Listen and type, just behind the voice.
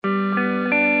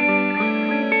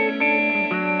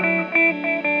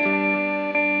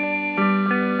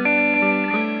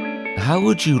How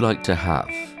would you like to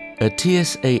have a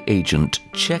TSA agent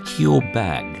check your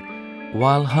bag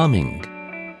while humming?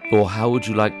 Or how would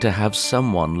you like to have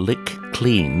someone lick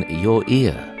clean your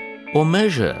ear? Or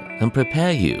measure and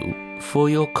prepare you for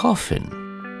your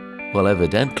coffin? Well,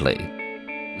 evidently,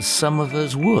 some of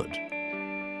us would.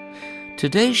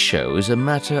 Today's show is a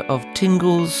matter of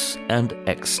tingles and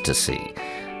ecstasy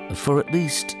for at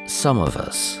least some of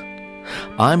us.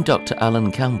 I'm Dr.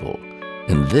 Alan Campbell,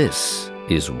 and this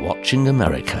is Watching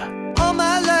America. All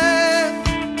my life,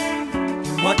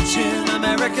 watching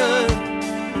America.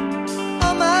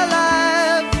 All my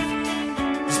life,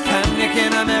 there's panic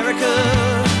in America.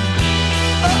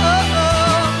 Oh, oh,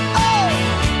 oh, oh,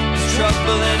 there's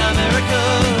trouble in America.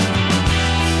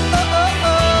 Oh, oh,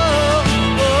 oh,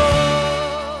 oh.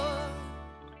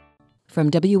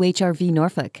 From WHRV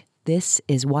Norfolk, this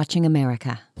is Watching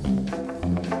America.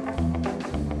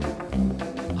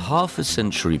 Half a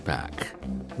century back,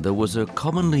 there was a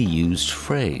commonly used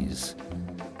phrase.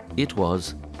 It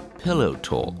was pillow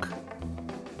talk.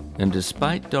 And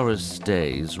despite Doris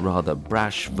Day's rather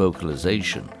brash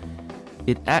vocalization,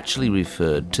 it actually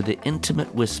referred to the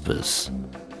intimate whispers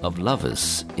of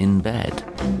lovers in bed.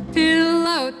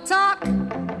 Pillow talk,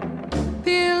 another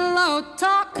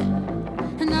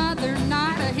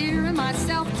night of hearing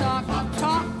myself talk,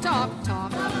 talk, talk,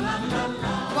 talk.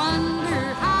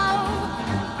 Wonder how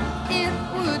it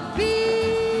would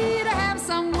be to have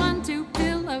someone to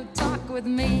pillow talk with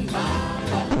me.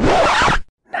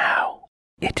 Now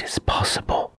it is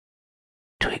possible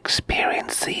to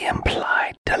experience the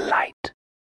implied delight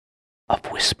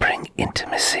of whispering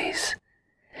intimacies,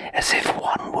 as if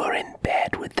one were in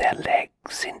bed with their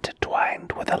legs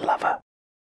intertwined with a lover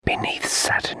beneath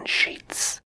satin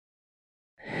sheets.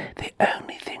 The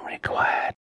only thing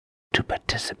required to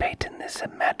participate in this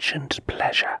imagined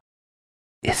pleasure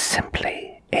is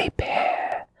simply a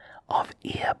pair of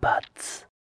earbuds.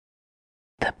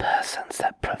 The persons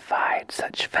that provide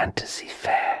such fantasy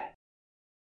fare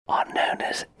are known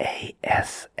as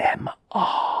ASMR,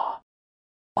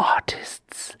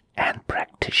 artists and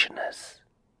practitioners.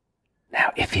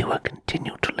 Now, if you will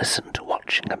continue to listen to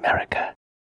Watching America,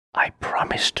 I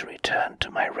promise to return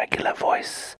to my regular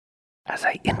voice as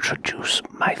I introduce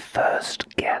my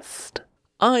first guest.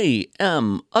 I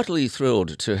am utterly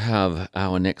thrilled to have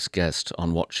our next guest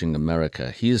on Watching America.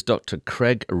 He is Dr.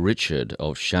 Craig Richard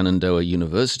of Shenandoah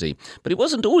University. But he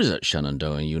wasn't always at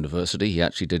Shenandoah University. He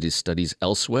actually did his studies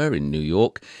elsewhere in New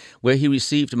York, where he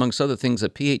received, amongst other things, a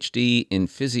PhD in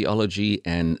physiology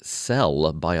and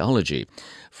cell biology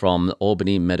from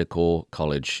Albany Medical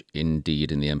College,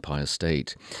 indeed in the Empire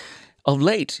State. Of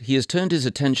late, he has turned his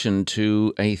attention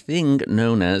to a thing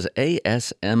known as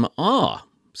ASMR.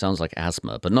 Sounds like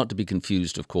asthma, but not to be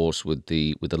confused, of course, with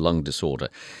the lung disorder.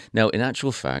 Now, in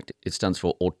actual fact, it stands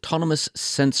for Autonomous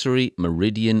Sensory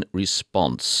Meridian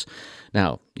Response.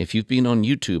 Now, if you've been on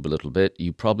YouTube a little bit,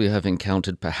 you probably have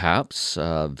encountered perhaps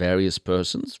various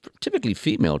persons, typically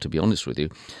female, to be honest with you,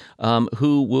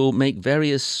 who will make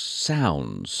various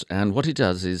sounds. And what it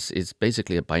does is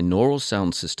basically a binaural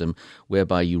sound system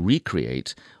whereby you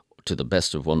recreate, to the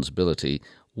best of one's ability,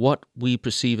 what we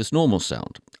perceive as normal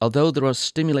sound. Although there are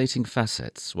stimulating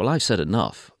facets, well, I've said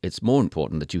enough. It's more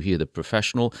important that you hear the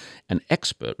professional and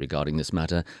expert regarding this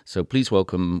matter. So please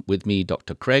welcome with me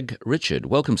Dr. Craig Richard.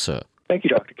 Welcome, sir. Thank you,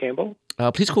 Dr. Campbell.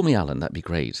 Please call me Alan. That'd be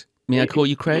great. May I call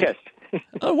you Craig? Yes.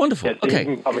 Oh, wonderful. Yes, okay. You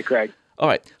can call me Craig. All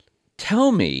right.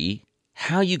 Tell me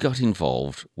how you got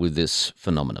involved with this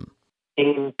phenomenon.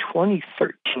 In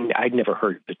 2013, I'd never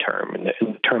heard of the term, and the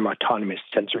term Autonomous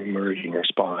Sensory Meridian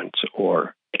Response,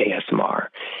 or ASMR,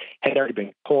 had already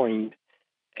been coined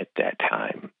at that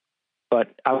time. But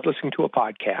I was listening to a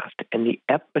podcast, and the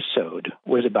episode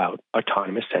was about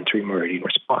Autonomous Sensory Meridian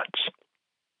Response.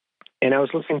 And I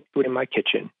was listening to it in my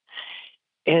kitchen.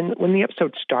 And when the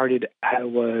episode started, I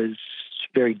was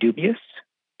very dubious.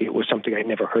 It was something I'd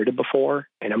never heard of before,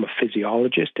 and I'm a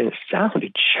physiologist, and it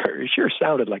sure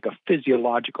sounded like a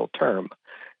physiological term.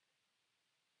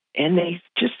 And they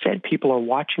just said people are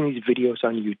watching these videos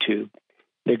on YouTube.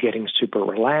 They're getting super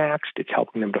relaxed. It's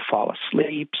helping them to fall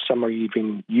asleep. Some are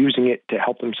even using it to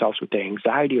help themselves with their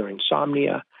anxiety or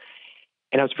insomnia.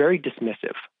 And I was very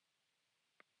dismissive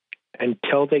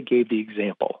until they gave the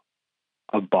example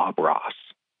of Bob Ross.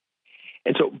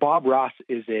 And so Bob Ross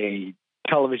is a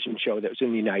television show that was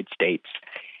in the United States,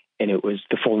 and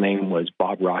the full name was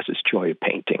Bob Ross's Joy of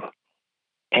Painting.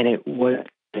 And it was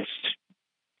this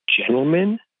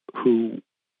gentleman who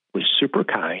was super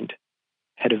kind,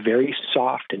 had a very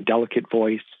soft and delicate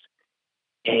voice,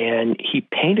 and he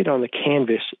painted on the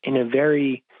canvas in a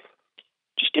very,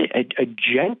 just a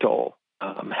gentle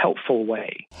helpful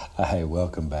way. Hi,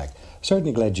 welcome back.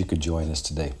 Certainly glad you could join us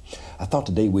today. I thought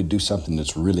today we'd do something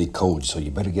that's really cold, so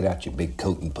you better get out your big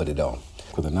coat and put it on.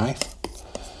 With a knife,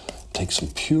 take some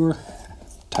pure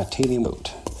titanium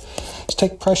wood. Let's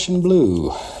take Prussian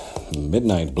blue,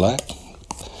 midnight black,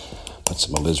 put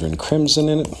some alizarin crimson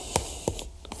in it,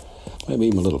 maybe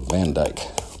even a little Van Dyke.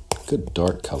 Good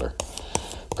dark color.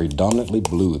 Predominantly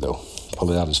blue, though.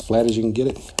 Pull it out as flat as you can get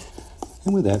it.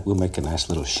 And with that, we'll make a nice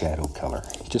little shadow color,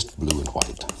 just blue and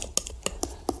white.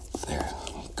 There,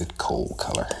 good cold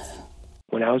color.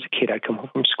 When I was a kid, I'd come home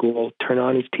from school, turn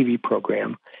on his TV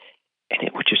program, and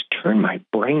it would just turn my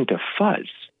brain to fuzz.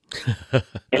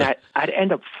 And I'd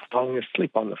end up falling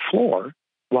asleep on the floor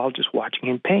while just watching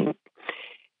him paint.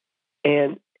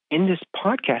 And in this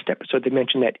podcast episode, they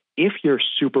mentioned that if you're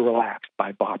super relaxed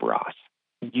by Bob Ross,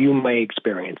 you may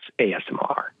experience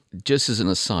ASMR. Just as an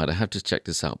aside, I have to check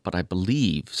this out, but I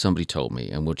believe somebody told me,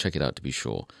 and we'll check it out to be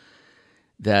sure,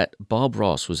 that Bob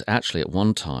Ross was actually at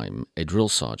one time a drill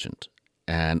sergeant.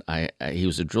 And he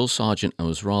was a drill sergeant and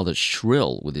was rather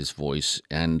shrill with his voice,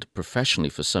 and professionally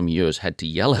for some years had to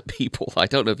yell at people. I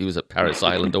don't know if he was at Paris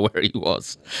Island or where he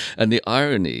was. And the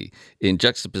irony in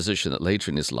juxtaposition that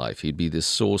later in his life he'd be this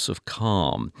source of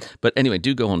calm. But anyway,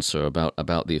 do go on, sir,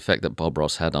 about the effect that Bob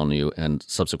Ross had on you and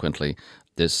subsequently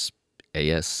this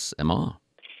ASMR.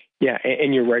 Yeah,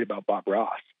 and you're right about Bob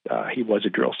Ross. He was a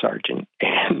drill sergeant,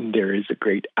 and there is a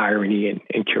great irony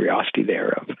and curiosity there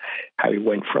of how he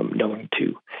went from knowing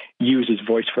to use his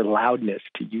voice for loudness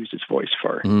to use his voice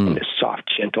for in a soft,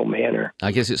 gentle manner.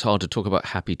 I guess it's hard to talk about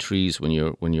happy trees when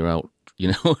you're out,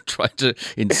 trying to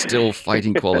instill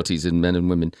fighting qualities in men and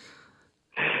women.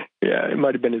 Yeah, it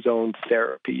might have been his own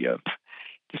therapy of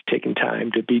just taking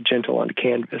time to be gentle on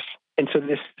canvas. And so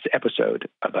this episode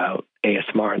about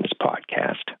ASMR in this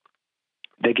podcast,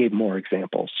 they gave more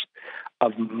examples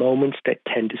of moments that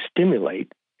tend to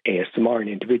stimulate ASMR in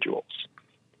individuals.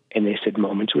 And they said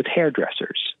moments with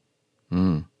hairdressers.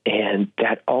 And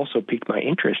that also piqued my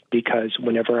interest because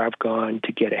whenever I've gone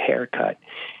to get a haircut,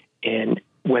 and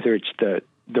whether it's the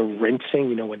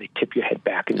rinsing, when they tip your head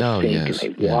back in the sink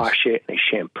and they wash it, and they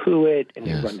shampoo it, and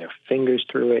they run their fingers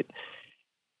through it.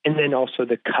 And then also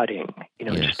the cutting,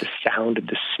 just the sound of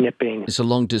the snipping. It's a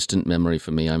long-distant memory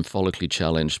for me. I'm follically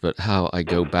challenged, but how I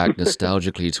go back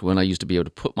nostalgically to when I used to be able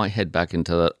to put my head back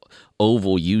into that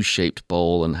oval U-shaped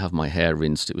bowl and have my hair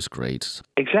rinsed. It was great.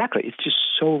 Exactly. It's just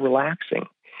so relaxing.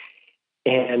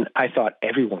 And I thought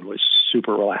everyone was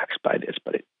super relaxed by this,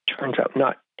 but it turns out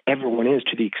not everyone is,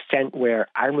 to the extent where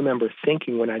I remember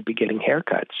thinking when I'd be getting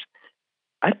haircuts,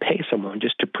 I'd pay someone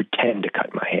just to pretend to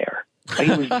cut my hair.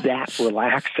 It was that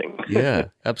relaxing. Yeah,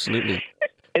 absolutely.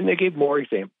 And they gave more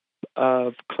examples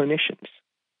of clinicians.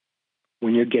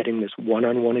 When you're getting this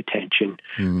one-on-one attention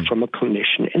from a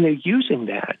clinician, and they're using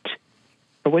that,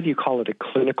 or whether you call it a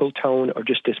clinical tone or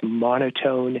just this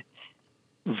monotone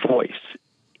voice,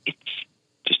 it's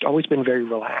just always been very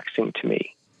relaxing to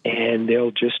me. And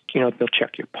they'll just, they'll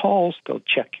check your pulse, they'll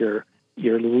check your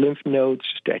lymph nodes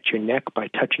at your neck by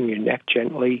touching your neck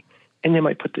gently. And they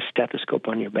might put the stethoscope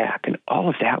on your back, and all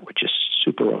of that would just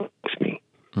super relax me.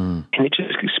 And it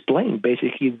just explained,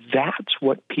 basically, that's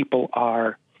what people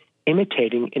are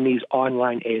imitating in these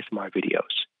online ASMR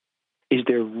videos, is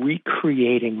they're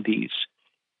recreating these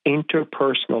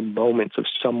interpersonal moments of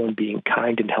someone being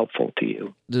kind and helpful to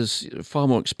you. There's far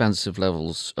more expansive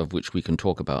levels of which we can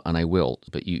talk about, and I will,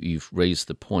 but you've raised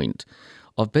the point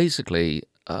of basically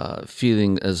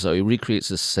feeling as though it recreates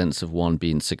a sense of one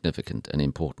being significant and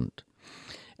important.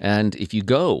 And if you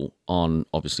go on,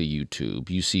 obviously,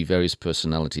 YouTube, you see various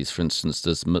personalities. For instance,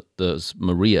 there's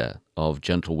Maria of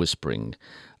Gentle Whispering,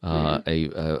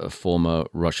 a former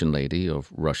Russian lady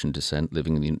of Russian descent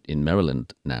living in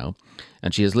Maryland now.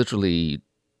 And she has literally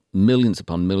millions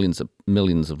upon millions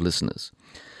of listeners.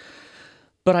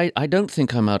 But I don't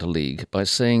think I'm out of league by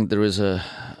saying there is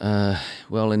an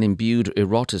imbued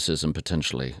eroticism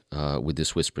potentially with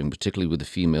this whispering, particularly with the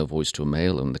female voice to a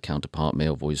male and the counterpart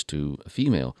male voice to a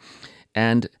female.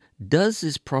 And does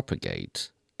this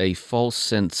propagate a false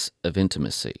sense of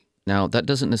intimacy? Now, that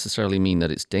doesn't necessarily mean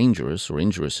that it's dangerous or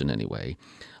injurious in any way.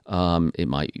 It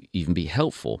might even be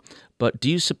helpful. But do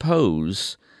you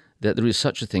suppose that there is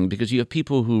such a thing? Because you have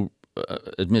people who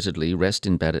admittedly rest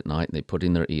in bed at night and they put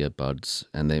in their earbuds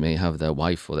and they may have their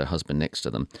wife or their husband next to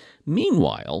them.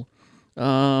 Meanwhile,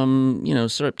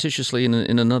 surreptitiously in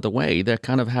another way, they're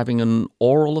kind of having an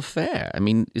oral affair. I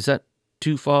mean, is that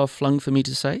too far flung for me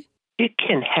to say? It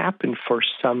can happen for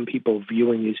some people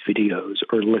viewing these videos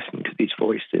or listening to these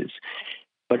voices,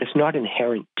 but it's not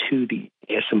inherent to the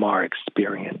ASMR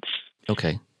experience.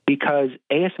 Okay. because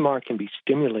ASMR can be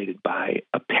stimulated by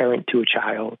a parent to a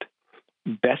child,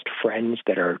 best friends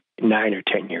that are 9 or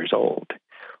 10 years old,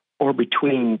 or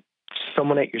between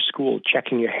someone at your school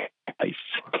checking your hair,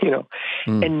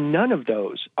 and none of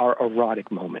those are erotic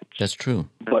moments. That's true.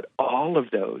 But all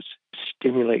of those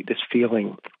stimulate this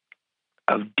feeling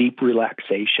of deep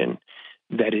relaxation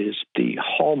that is the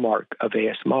hallmark of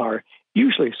ASMR,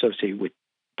 usually associated with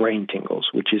brain tingles,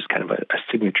 which is kind of a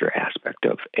signature aspect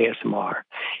of ASMR.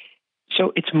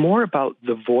 So it's more about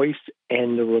the voice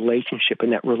and the relationship,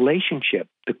 and that relationship,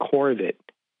 the core of it,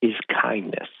 is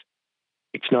kindness.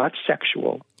 It's not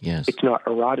sexual. Yes. It's not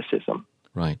eroticism.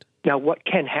 Right. Now, what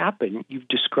can happen, you've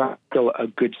described a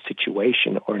good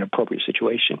situation or an appropriate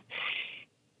situation,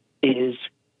 is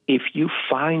if you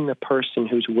find the person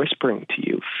who's whispering to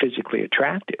you physically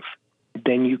attractive,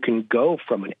 then you can go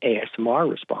from an ASMR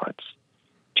response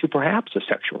to perhaps a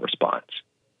sexual response.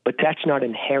 But that's not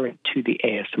inherent to the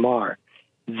ASMR.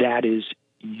 That is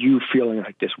you feeling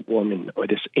like this woman or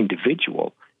this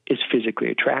individual is physically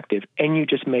attractive, and you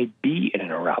just may be in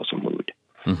an arousal mood.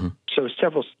 Mm-hmm. So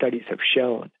several studies have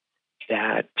shown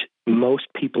that most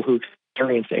people who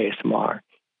experience ASMR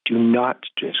do not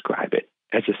describe it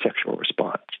as a sexual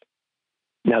response.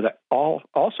 Now, that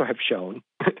also have shown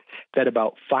that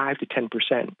about 5 to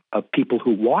 10% of people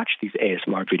who watch these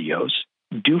ASMR videos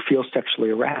do feel sexually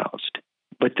aroused.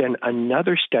 But then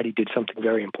another study did something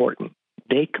very important.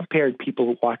 They compared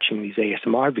people watching these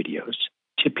ASMR videos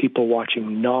to people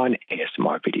watching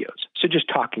non-ASMR videos, so just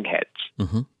talking heads.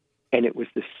 Mm-hmm. And it was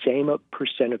the same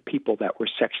percent of people that were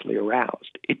sexually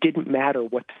aroused. It didn't matter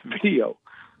what the video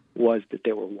was that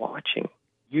they were watching.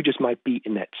 You just might be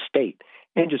in that state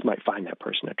and just might find that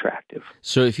person attractive.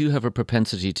 So if you have a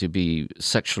propensity to be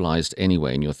sexualized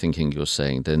anyway in your thinking, you're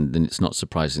saying, then it's not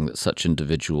surprising that such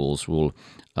individuals will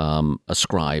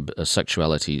ascribe a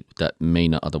sexuality that may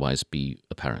not otherwise be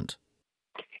apparent.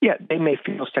 Yeah, they may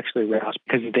feel sexually aroused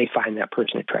because they find that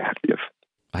person attractive.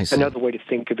 I see. Another way to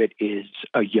think of it is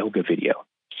a yoga video.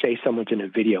 Say someone's in a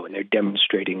video and they're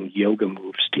demonstrating yoga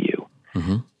moves to you.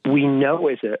 Mm-hmm. We know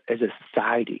as a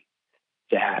society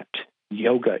that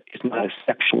yoga is not a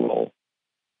sexual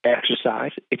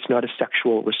exercise. It's not a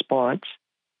sexual response.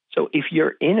 So if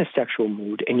you're in a sexual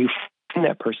mood and you find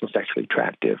that person sexually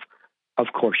attractive, of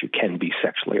course you can be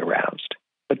sexually aroused.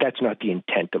 But that's not the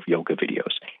intent of yoga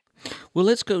videos. Well,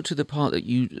 let's go to the part that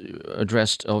you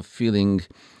addressed of feeling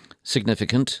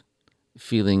significant,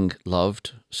 feeling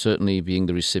loved, certainly being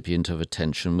the recipient of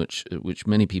attention, which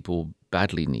many people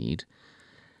badly need.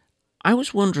 I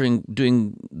was wondering,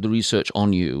 doing the research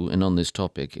on you and on this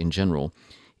topic in general,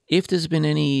 if there's been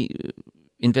any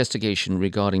investigation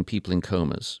regarding people in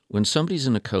comas. When somebody's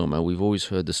in a coma, we've always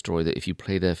heard the story that if you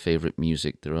play their favorite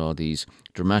music, there are these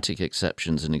dramatic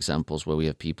exceptions and examples where we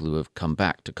have people who have come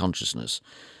back to consciousness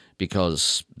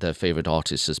because their favorite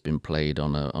artist has been played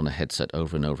on a headset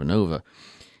over and over and over.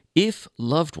 If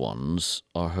loved ones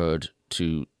are heard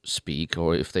to speak,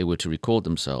 or if they were to record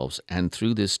themselves, and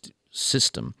through this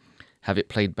system have it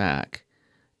played back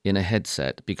in a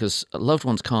headset, because loved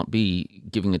ones can't be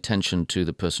giving attention to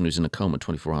the person who's in a coma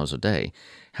 24 hours a day,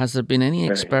 has there been any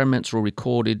experiments or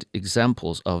recorded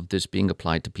examples of this being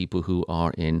applied to people who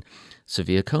are in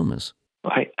severe comas?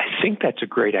 I think that's a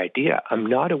great idea. I'm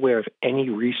not aware of any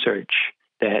research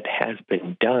that has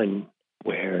been done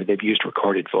where they've used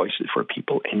recorded voices for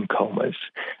people in comas.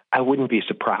 I wouldn't be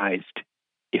surprised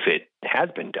if it has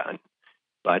been done,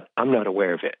 but I'm not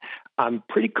aware of it. I'm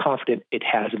pretty confident it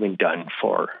hasn't been done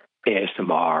for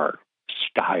ASMR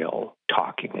style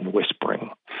talking and whispering.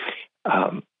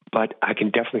 But I can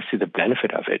definitely see the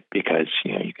benefit of it because,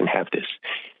 you can have this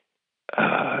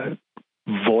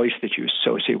voice that you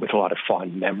associate with a lot of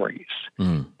fond memories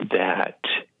that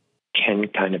can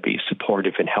kind of be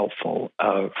supportive and helpful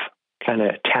of kind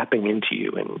of tapping into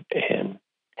you and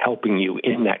helping you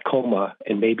in that coma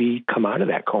and maybe come out of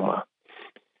that coma.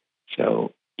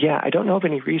 So, yeah, I don't know of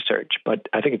any research, but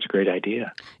I think it's a great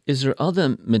idea. Is there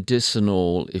other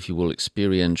medicinal, if you will,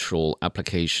 experiential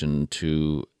application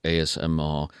to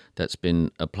ASMR that's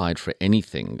been applied for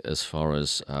anything as far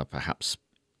as perhaps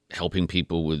helping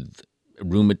people with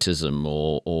rheumatism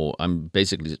or I'm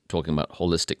basically talking about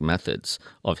holistic methods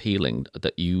of healing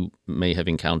that you may have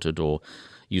encountered or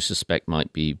you suspect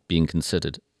might be being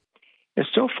considered?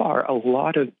 So far, a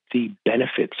lot of the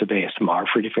benefits of ASMR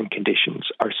for different conditions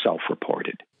are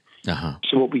self-reported. Uh-huh.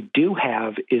 So what we do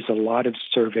have is a lot of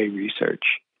survey research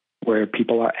where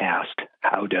people are asked,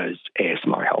 how does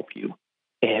ASMR help you?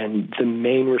 And the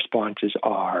main responses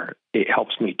are, it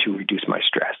helps me to reduce my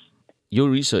stress. Your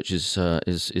research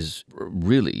is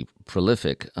really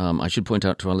prolific. I should point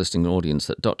out to our listening audience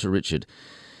that Dr. Richard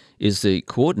is the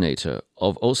coordinator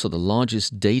of also the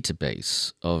largest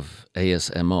database of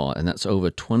ASMR, and that's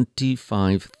over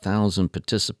 25,000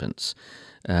 participants.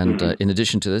 And in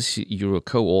addition to this, you're a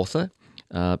co-author,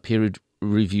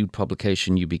 peer-reviewed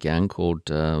publication you began called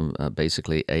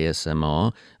basically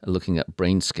ASMR, looking at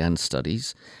brain scan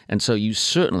studies. And so you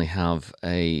certainly have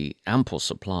a ample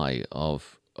supply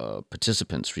of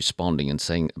participants responding and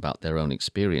saying about their own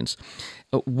experience.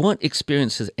 What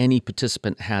experience has any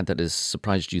participant had that has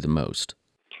surprised you the most?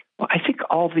 Well, I think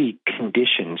all the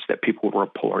conditions that people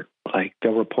report, like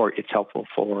they'll report it's helpful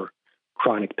for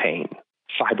chronic pain,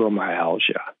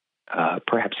 fibromyalgia,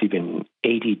 perhaps even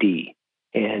ADD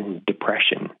and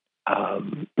depression.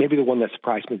 Maybe the one that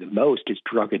surprised me the most is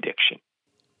drug addiction.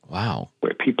 Wow.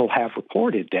 Where people have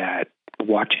reported that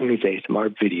watching these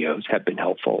ASMR videos have been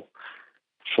helpful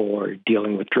for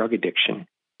dealing with drug addiction.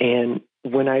 And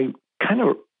when I kind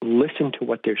of listen to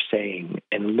what they're saying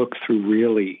and look through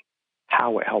really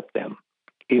how it helped them,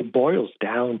 it boils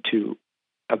down to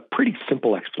a pretty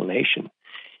simple explanation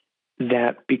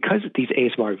that because these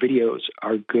ASMR videos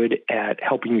are good at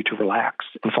helping you to relax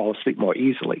and fall asleep more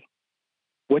easily,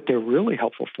 what they're really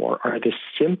helpful for are the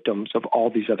symptoms of all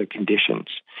these other conditions.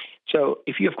 So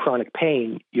if you have chronic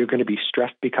pain, you're going to be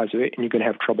stressed because of it and you're going to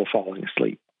have trouble falling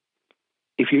asleep.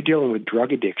 If you're dealing with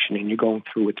drug addiction and you're going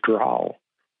through withdrawal,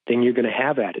 then you're going to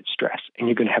have added stress and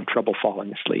you're going to have trouble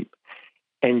falling asleep.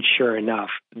 And sure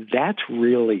enough, that's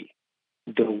really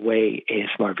the way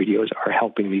ASMR videos are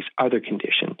helping these other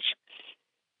conditions.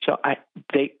 So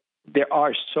there's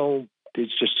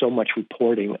just so much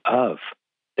reporting of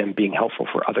them being helpful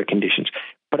for other conditions.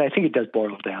 But I think it does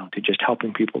boil down to just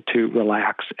helping people to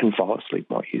relax and fall asleep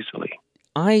more easily.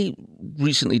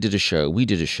 We did a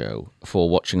show for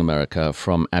Watching America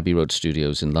from Abbey Road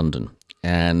Studios in London.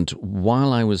 And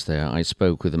while I was there, I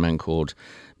spoke with a man called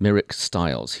Mirik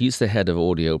Stiles. He's the head of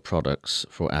audio products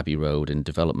for Abbey Road in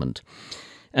development.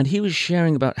 And he was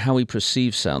sharing about how he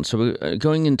perceives sound. So we're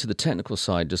going into the technical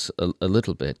side just a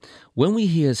little bit. When we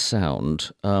hear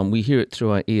sound, we hear it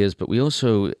through our ears, but we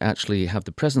also actually have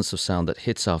the presence of sound that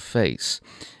hits our face.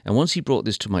 And once he brought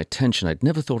this to my attention, I'd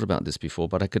never thought about this before,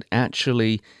 but I could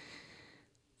actually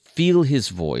feel his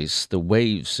voice, the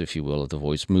waves, if you will, of the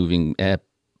voice, moving air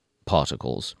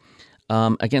particles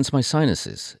against my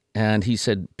sinuses. And he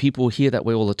said, people hear that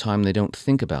way all the time, they don't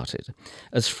think about it.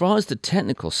 As far as the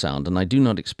technical sound, and I do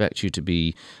not expect you to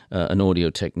be an audio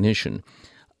technician,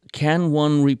 can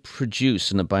one reproduce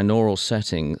in a binaural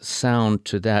setting sound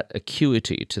to that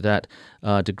acuity, to that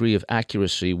degree of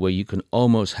accuracy where you can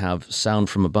almost have sound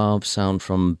from above, sound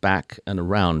from back and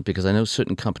around? Because I know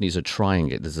certain companies are trying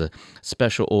it. There's a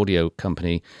special audio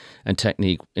company and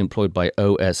technique employed by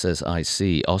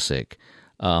OSIC,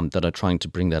 that are trying to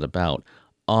bring that about.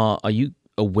 Are you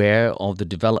aware of the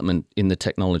development in the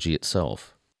technology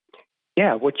itself?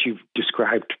 Yeah, what you've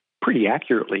described pretty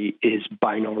accurately is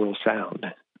binaural sound.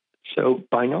 So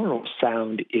binaural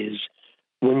sound is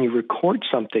when you record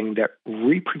something that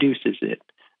reproduces it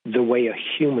the way a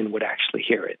human would actually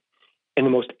hear it. And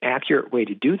the most accurate way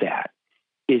to do that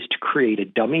is to create a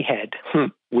dummy head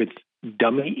with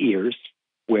dummy ears,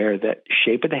 where the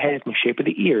shape of the head and the shape of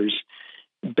the ears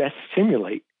best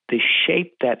simulate the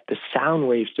shape that the sound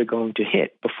waves are going to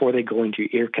hit before they go into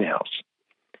your ear canals.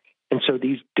 And so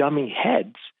these dummy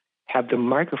heads have the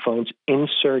microphones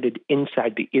inserted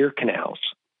inside the ear canals.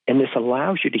 And this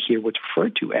allows you to hear what's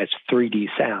referred to as 3D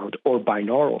sound or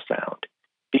binaural sound.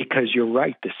 Because you're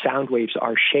right, the sound waves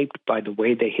are shaped by the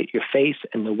way they hit your face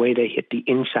and the way they hit the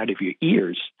inside of your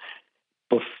ears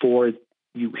before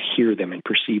you hear them and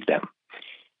perceive them.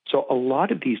 So a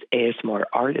lot of these ASMR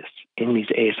artists in these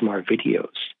ASMR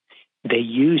videos, they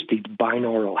use these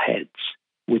binaural heads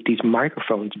with these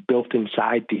microphones built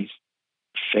inside these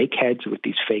fake heads with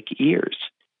these fake ears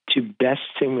to best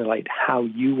simulate how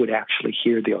you would actually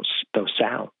hear those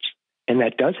sounds. And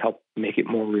that does help make it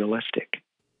more realistic.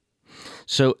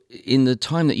 So in the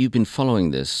time that you've been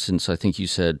following this, since I think you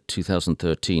said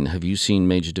 2013, have you seen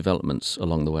major developments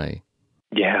along the way?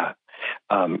 Yeah.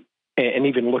 And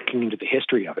even looking into the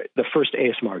history of it, the first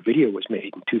ASMR video was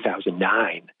made in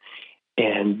 2009.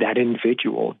 And that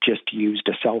individual just used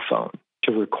a cell phone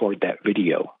to record that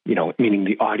video, meaning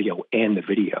the audio and the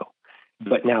video.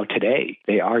 But now today,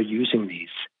 they are using these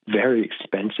very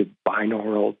expensive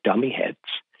binaural dummy heads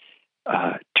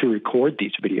to record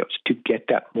these videos to get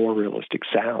that more realistic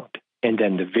sound. And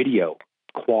then the video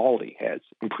quality has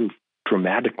improved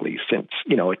dramatically since,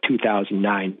 a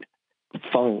 2009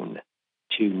 phone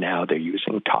to now they're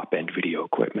using top-end video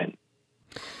equipment.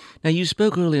 Now, you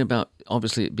spoke earlier about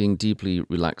obviously it being deeply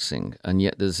relaxing, and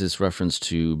yet there's this reference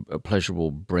to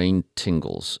pleasurable brain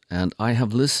tingles. And I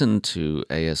have listened to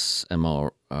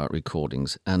ASMR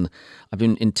recordings, and I've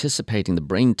been anticipating the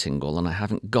brain tingle, and I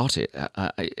haven't got it.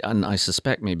 And I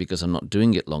suspect maybe because I'm not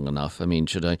doing it long enough. I mean,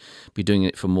 should I be doing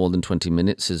it for more than 20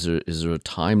 minutes? Is there a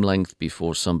time length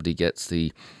before somebody gets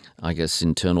the, I guess,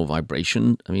 internal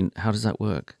vibration? I mean, how does that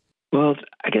work? Well,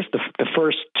 I guess the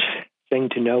first thing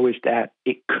to know is that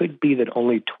it could be that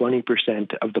only 20%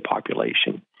 of the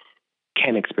population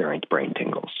can experience brain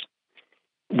tingles.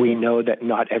 We know that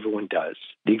not everyone does.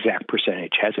 The exact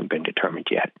percentage hasn't been determined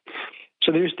yet.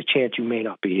 So there's the chance you may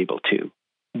not be able to.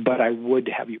 But I would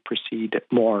have you proceed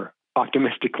more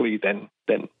optimistically than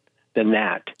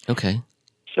that. Okay.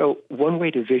 So one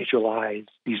way to visualize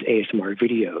these ASMR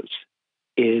videos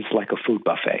is like a food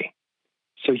buffet.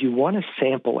 So you want to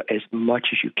sample as much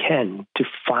as you can to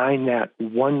find that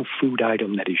one food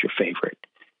item that is your favorite.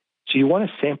 So you want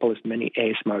to sample as many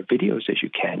ASMR videos as you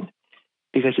can,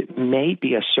 because it may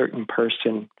be a certain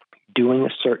person doing a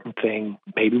certain thing,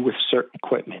 maybe with certain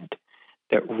equipment,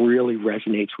 that really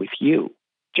resonates with you,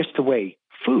 just the way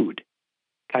food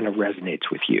kind of resonates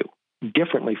with you,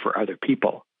 differently for other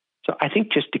people. So I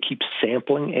think just to keep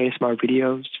sampling ASMR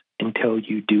videos until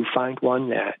you do find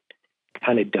one that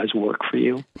kind of does work for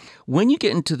you. When you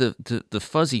get into the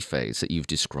fuzzy phase that you've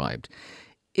described,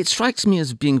 it strikes me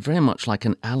as being very much like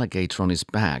an alligator on his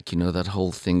back. You know, that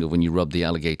whole thing of when you rub the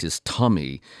alligator's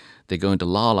tummy, they go into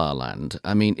la-la land.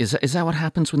 I mean, is that what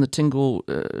happens when the tingle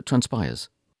transpires?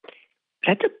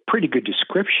 That's a pretty good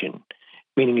description,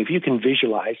 meaning if you can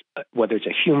visualize whether it's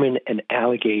a human, an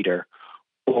alligator,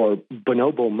 or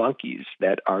bonobo monkeys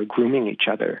that are grooming each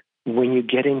other, when you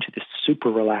get into this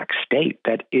super relaxed state,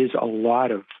 that is a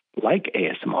lot of like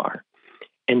ASMR.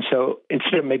 And so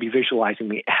instead of maybe visualizing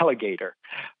the alligator,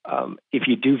 if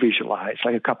you do visualize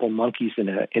like a couple of monkeys in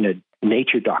a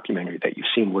nature documentary that you've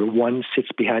seen where one sits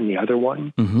behind the other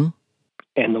one, mm-hmm.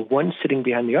 and the one sitting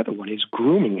behind the other one is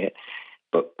grooming it.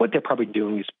 But what they're probably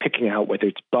doing is picking out whether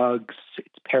it's bugs,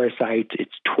 it's parasites,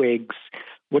 it's twigs,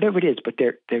 whatever it is, but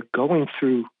they're going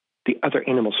through the other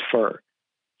animal's fur.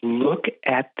 Look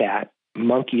at that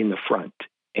monkey in the front,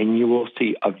 and you will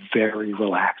see a very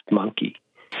relaxed monkey.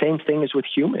 Same thing as with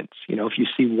humans. You know, if you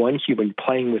see one human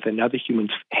playing with another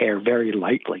human's hair very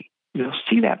lightly, you'll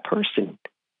see that person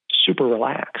super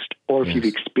relaxed. Or if Yes.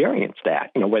 you've experienced that,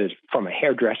 you know, whether it's from a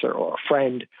hairdresser or a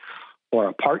friend or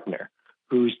a partner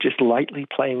who's just lightly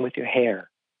playing with your hair,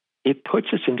 it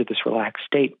puts us into this relaxed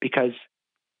state because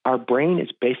our brain is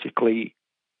basically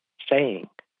saying,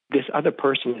 this other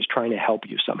person is trying to help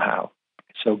you somehow.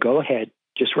 So go ahead,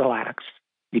 just relax.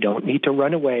 You don't need to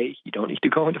run away. You don't need to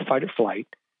go into fight or flight,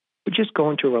 but just go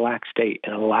into a relaxed state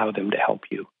and allow them to help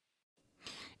you.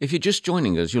 If you're just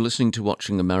joining us, you're listening to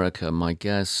Watching America. My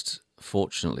guest,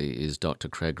 fortunately, is Dr.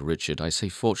 Craig Richard. I say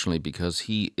fortunately because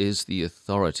he is the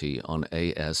authority on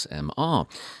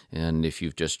ASMR. And if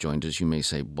you've just joined us, you may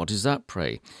say, what is that,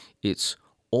 pray? It's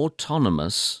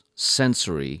autonomous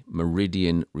sensory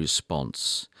meridian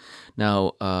response.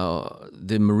 Now,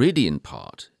 the meridian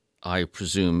part, I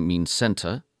presume, means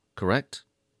center, correct?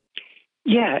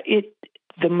 Yeah,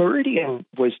 the meridian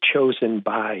was chosen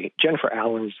by Jennifer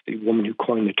Allen, the woman who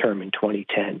coined the term in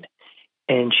 2010.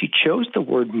 And she chose the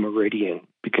word meridian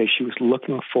because she was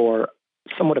looking for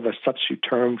somewhat of a substitute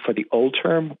term for the old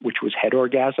term, which was head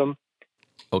orgasm.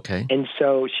 Okay. And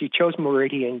so she chose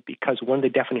meridian because one of the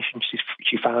definitions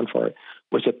she found for it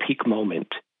was a peak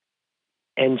moment.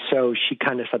 And so she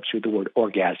kind of substituted the word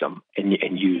orgasm and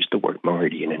used the word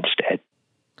meridian instead.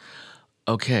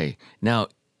 Okay. Now,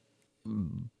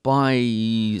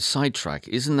 by sidetrack,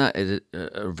 isn't that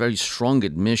a very strong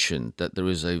admission that there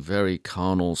is a very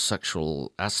carnal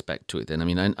sexual aspect to it then? I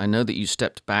mean, I know that you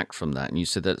stepped back from that and you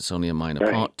said that it's only a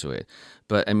minor part to it.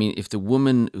 But, I mean, if the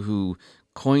woman who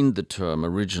coined the term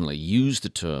originally used the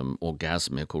term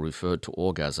orgasmic or referred to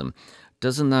orgasm,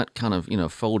 doesn't that kind of,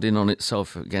 fold in on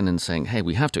itself again and saying, hey,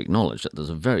 we have to acknowledge that there's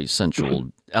a very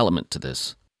sensual element to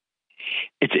this?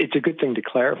 It's a good thing to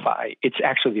clarify. It's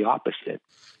actually the opposite.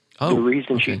 Oh, the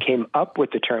reason okay. she came up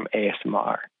with the term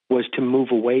ASMR was to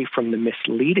move away from the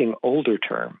misleading older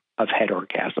term of head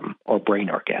orgasm or brain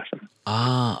orgasm.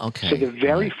 Ah, okay. So the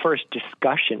very first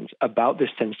discussions about this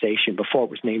sensation before it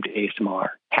was named ASMR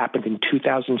happened in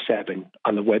 2007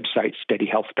 on the website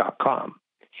steadyhealth.com.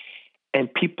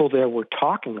 And people there were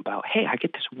talking about, hey, I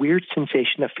get this weird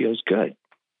sensation that feels good.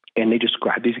 And they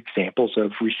described these examples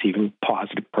of receiving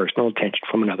positive personal attention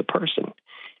from another person.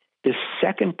 The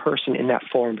second person in that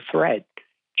forum thread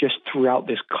just threw out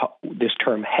this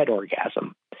term head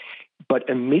orgasm, but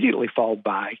immediately followed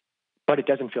by, but it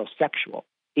doesn't feel sexual.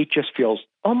 It just feels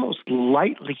almost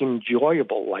lightly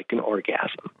enjoyable, like an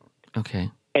orgasm. Okay.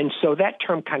 And so that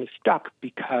term kind of stuck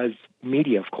because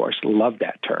media, of course, loved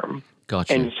that term.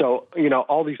 Gotcha. And so,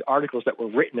 all these articles that were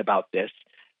written about this,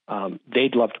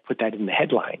 they'd love to put that in the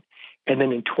headline. And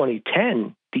then in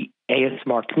 2010, the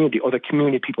ASMR community, or the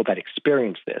community of people that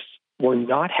experienced this, were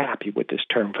not happy with this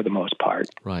term for the most part.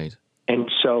 Right.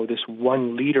 And so this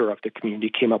one leader of the community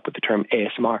came up with the term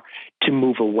ASMR to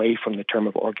move away from the term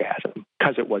of orgasm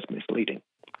because it was misleading.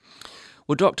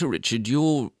 Well, Dr. Richard,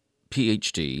 your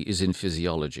PhD is in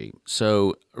physiology.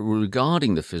 So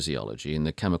regarding the physiology and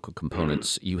the chemical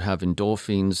components, you have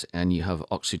endorphins and you have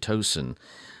oxytocin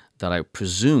that I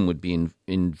presume would be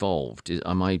involved.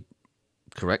 Am I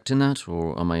correct in that,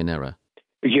 or am I in error?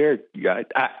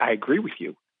 I agree with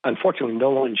you. Unfortunately,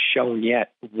 no one's shown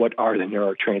yet what are the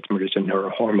neurotransmitters and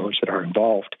neurohormones that are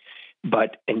involved.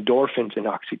 But endorphins and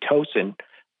oxytocin,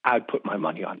 I'd put my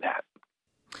money on that.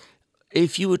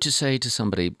 If you were to say to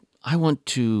somebody, I want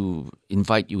to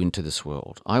invite you into this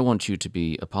world. I want you to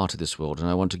be a part of this world, and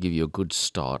I want to give you a good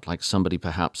start, like somebody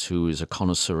perhaps who is a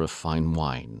connoisseur of fine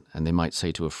wine. And they might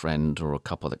say to a friend or a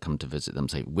couple that come to visit them,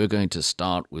 say, we're going to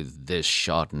start with this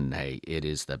Chardonnay. It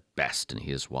is the best, and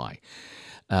here's why.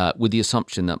 With the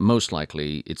assumption that most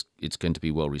likely it's going to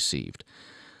be well received.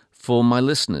 For my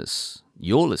listeners,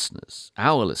 your listeners,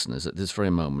 our listeners at this very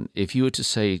moment, if you were to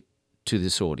say to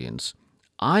this audience,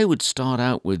 I would start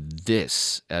out with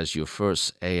this as your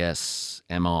first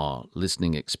ASMR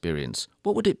listening experience,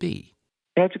 what would it be?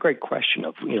 That's a great question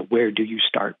of, where do you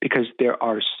start? Because there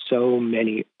are so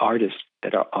many artists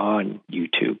that are on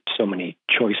YouTube, so many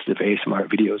choices of ASMR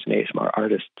videos and ASMR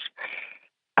artists.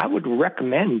 I would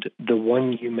recommend the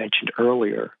one you mentioned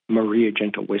earlier, Maria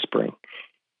Gentle Whispering.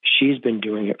 She's been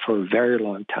doing it for a very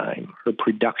long time. Her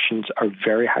productions are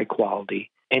very high quality,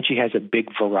 and she has a big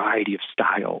variety of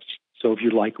styles. So if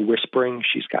you like whispering,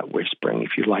 she's got whispering.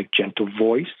 If you like gentle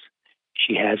voice,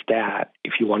 she has that.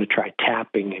 If you want to try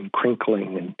tapping and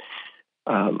crinkling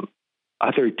and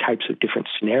other types of different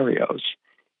scenarios,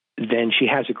 then she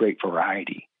has a great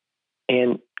variety.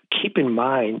 And keep in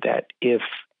mind that if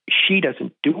she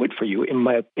doesn't do it for you,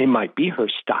 it might be her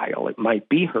style. It might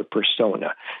be her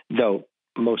persona, though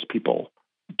most people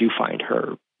do find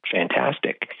her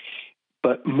fantastic.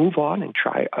 But move on and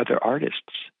try other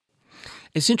artists.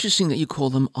 It's interesting that you call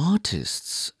them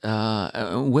artists.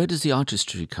 Where does the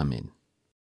artistry come in?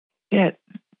 Yeah,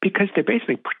 because they're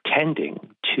basically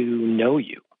pretending to know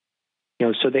you.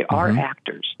 So they are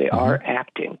actors. They are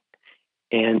acting.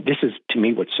 And this is, to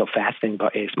me, what's so fascinating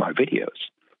about ASMR videos,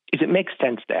 is it makes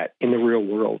sense that in the real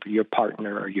world, your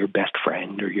partner or your best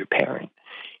friend or your parent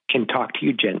can talk to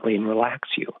you gently and relax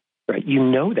you, right? You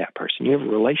know that person. You have a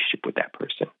relationship with that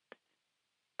person.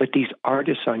 But these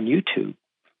artists on YouTube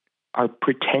are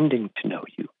pretending to know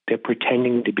you. They're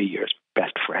pretending to be your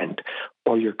best friend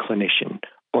or your clinician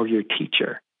or your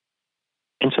teacher.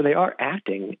 And so they are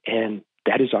acting, and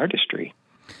that is artistry.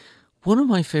 One of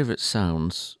my favorite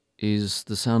sounds is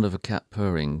the sound of a cat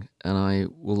purring, and I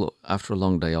will, after a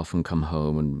long day, often come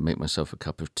home and make myself a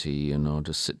cup of tea, and I'll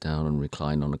just sit down and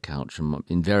recline on a couch, and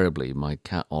invariably my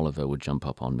cat Oliver would jump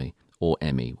up on me, or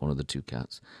Emmy, one of the two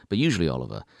cats, but usually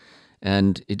Oliver.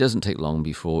 And it doesn't take long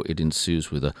before it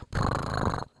ensues with a...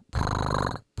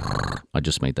 I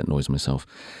just made that noise myself.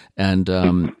 And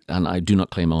I do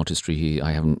not claim artistry here.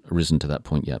 I haven't risen to that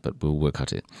point yet, but we'll work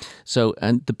at it. So,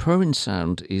 and the purring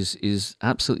sound is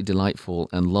absolutely delightful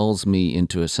and lulls me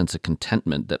into a sense of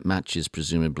contentment that matches,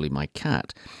 presumably, my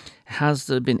cat. Has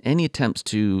there been any attempts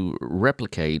to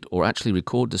replicate or actually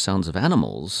record the sounds of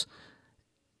animals,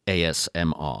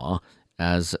 ASMR,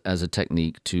 as a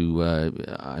technique to,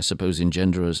 I suppose,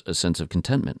 engender a sense of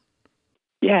contentment?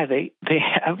 Yeah, they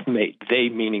have made, they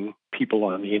meaning people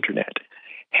on the internet,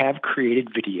 have created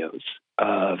videos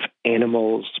of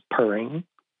animals purring,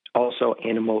 also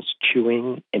animals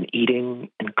chewing and eating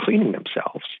and cleaning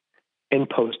themselves, and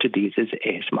posted these as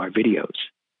ASMR videos.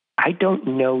 I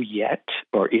don't know yet,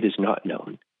 or it is not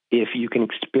known, if you can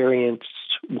experience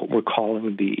what we're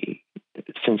calling the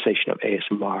sensation of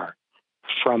ASMR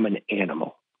from an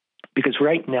animal. Because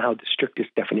right now, the strictest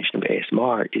definition of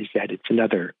ASMR is that it's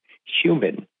another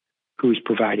human who's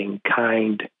providing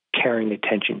kind, caring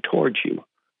attention towards you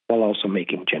while also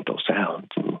making gentle sounds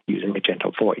and using a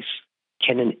gentle voice.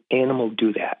 Can an animal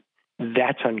do that?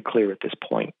 That's unclear at this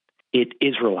point. It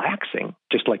is relaxing,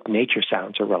 just like nature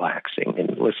sounds are relaxing,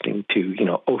 and listening to,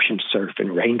 ocean surf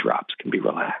and raindrops can be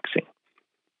relaxing.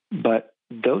 But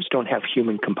those don't have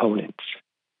human components.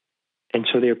 And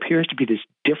so there appears to be this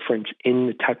difference in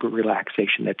the type of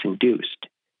relaxation that's induced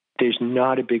there's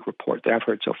not a big report that I've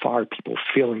heard so far of people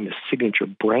feeling the signature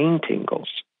brain tingles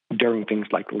during things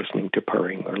like listening to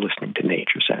purring or listening to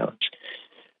nature sounds.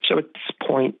 So at this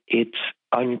point, it's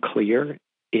unclear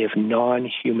if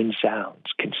non-human sounds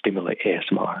can stimulate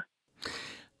ASMR.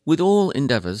 With all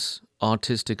endeavors,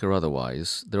 artistic or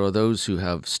otherwise, there are those who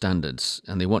have standards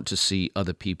and they want to see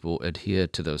other people adhere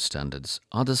to those standards.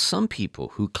 Are there some people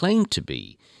who claim to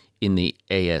be in the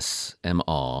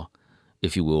ASMR,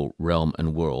 if you will, realm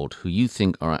and world, who you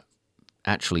think are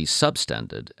actually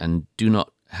substandard and do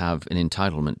not have an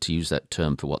entitlement to use that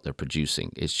term for what they're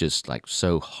producing? It's just like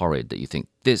so horrid that you think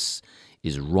this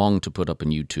is wrong to put up on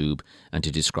YouTube and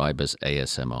to describe as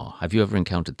ASMR. Have you ever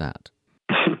encountered that?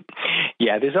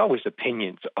 Yeah, there's always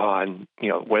opinions on,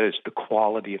 whether it's the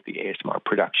quality of the ASMR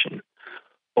production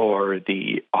or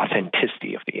the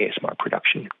authenticity of the ASMR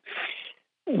production.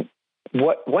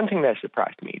 One thing that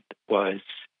surprised me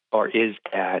is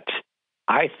that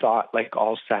I thought like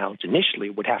all sounds initially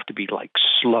would have to be like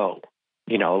slow.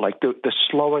 Like the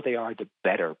slower they are, the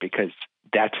better, because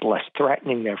that's less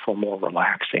threatening, therefore more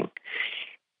relaxing.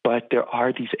 But there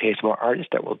are these ASMR artists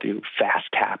that will do fast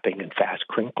tapping and fast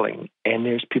crinkling, and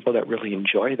there's people that really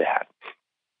enjoy that.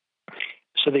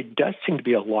 So there does seem to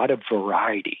be a lot of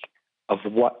variety of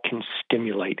what can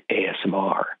stimulate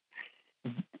ASMR.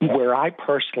 Where I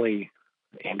personally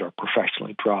and or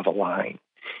professionally draw the line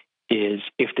is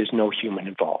if there's no human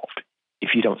involved.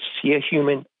 If you don't see a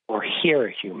human or hear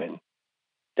a human,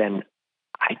 then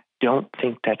I don't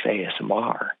think that's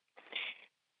ASMR.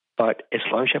 But as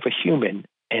long as you have a human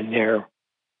and they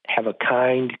have a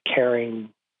kind, caring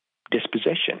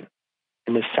disposition,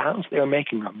 and the sounds they're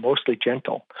making are mostly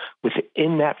gentle,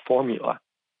 within that formula,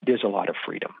 there's a lot of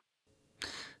freedom.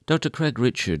 Dr. Craig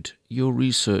Richard, your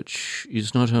research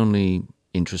is not only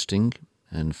interesting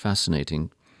and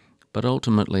fascinating, but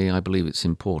ultimately I believe it's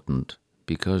important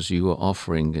because you are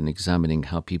offering and examining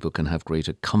how people can have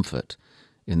greater comfort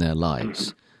in their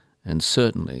lives. And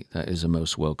certainly that is a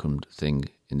most welcomed thing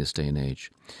in this day and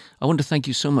age. I want to thank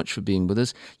you so much for being with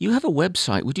us. You have a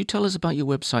website. Would you tell us about your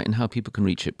website and how people can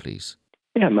reach it, please?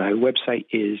 Yeah, my website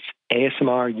is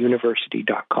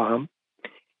asmruniversity.com,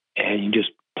 and you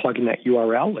just plug in that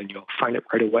URL and you'll find it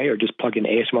right away, or just plug in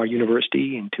ASMR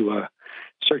University into a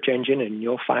search engine and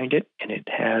you'll find it. And it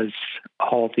has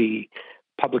all the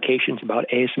publications about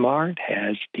ASMR. It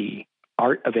has the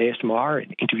art of ASMR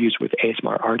and interviews with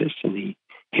ASMR artists and the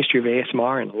history of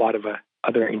ASMR and a lot of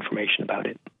other information about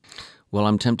it. Well,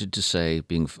 I'm tempted to say,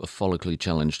 being a follically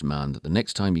challenged man, that the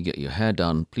next time you get your hair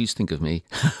done, please think of me.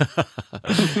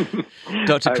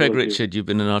 Dr. Craig Richard, you've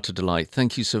been an utter delight.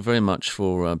 Thank you so very much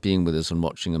for being with us on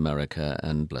Watching America,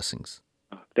 and blessings.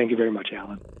 Thank you very much,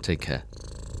 Alan. Take care.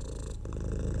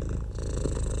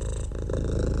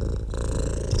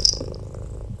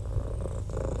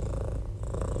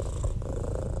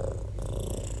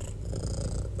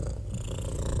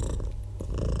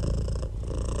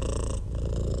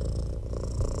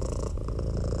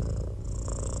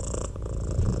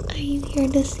 Are you here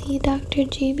to see Dr.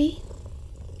 GB?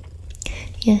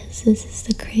 Yes, this is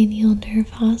the Cranial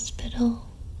Nerve Hospital.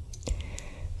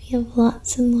 We have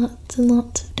lots and lots and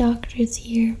lots of doctors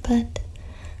here, but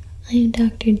I am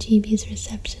Dr. GB's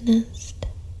receptionist.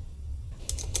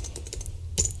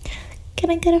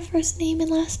 Can I get a first name and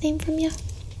last name from you?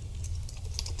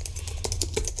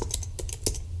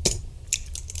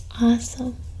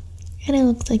 Awesome. And it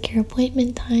looks like your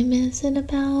appointment time is in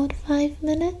about 5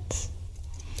 minutes.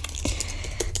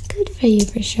 Good for you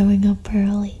for showing up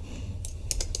early.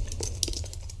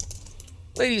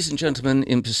 Ladies and gentlemen,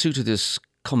 in pursuit of this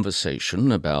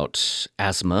conversation about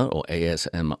asthma or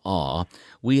ASMR,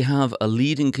 we have a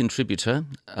leading contributor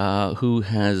who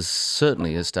has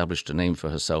certainly established a name for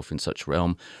herself in such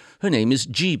realm. Her name is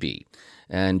GB.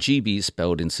 And GB is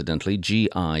spelled, incidentally,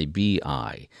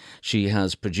 G-I-B-I. She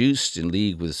has produced, in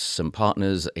league with some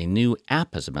partners, a new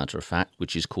app, as a matter of fact,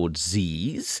 which is called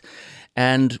Z's.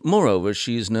 And moreover,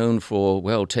 she is known for,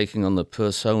 well, taking on the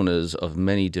personas of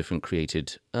many different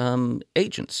created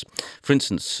agents. For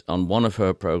instance, on one of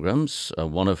her programs,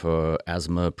 one of her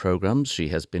asthma programs, she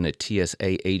has been a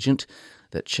TSA agent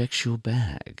that checks your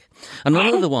bag. And on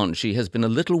another one, she has been a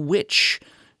little witch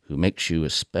who makes you a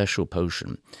special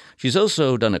potion. She's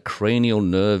also done a cranial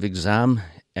nerve exam,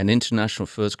 an international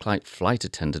first-class flight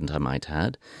attendant, I might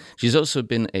add. She's also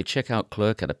been a checkout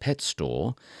clerk at a pet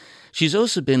store. She's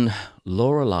also been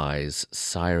Lorelei's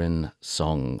siren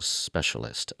songs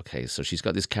specialist. Okay, so she's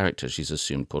got this character she's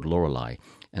assumed called Lorelei,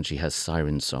 and she has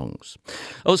siren songs.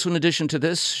 Also, in addition to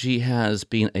this, she has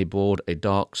been aboard a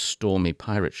dark, stormy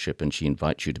pirate ship, and she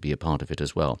invites you to be a part of it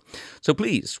as well. So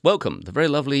please, welcome the very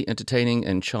lovely, entertaining,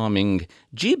 and charming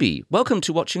GB. Welcome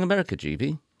to Watching America,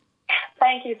 GB.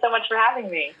 Thank you so much for having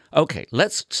me. Okay,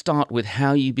 let's start with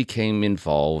how you became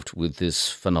involved with this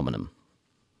phenomenon.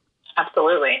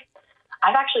 Absolutely.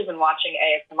 I've actually been watching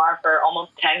ASMR for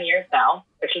almost 10 years now,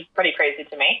 which is pretty crazy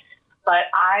to me. But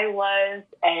I was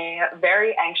a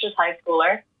very anxious high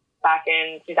schooler back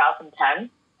in 2010,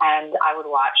 and I would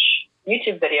watch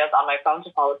YouTube videos on my phone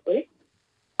to fall asleep.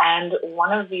 And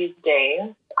one of these days,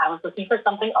 I was looking for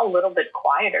something a little bit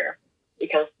quieter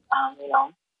because,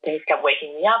 things kept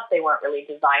waking me up. They weren't really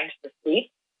designed for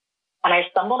sleep. And I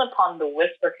stumbled upon the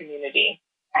Whisper community,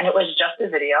 and it was just a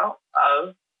video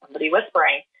of somebody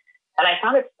whispering. And I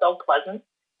found it so pleasant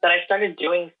that I started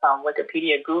doing some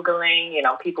Wikipedia Googling.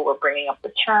 People were bringing up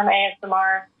the term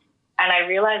ASMR. And I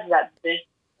realized that this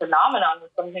phenomenon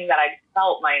was something that I'd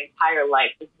felt my entire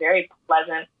life, this very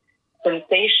pleasant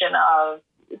sensation of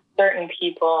certain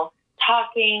people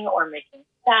talking or making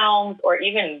sounds or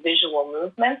even visual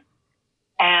movements.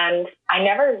 And I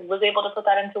never was able to put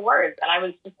that into words. And I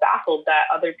was just baffled that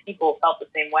other people felt the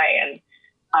same way.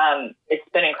 And it's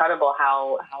been incredible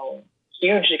how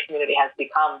huge the community has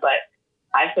become. But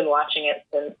I've been watching it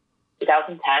since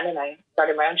 2010, and I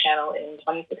started my own channel in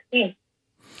 2016.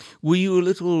 Were you a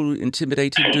little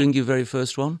intimidated doing your very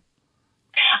first one?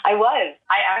 I was.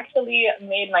 I actually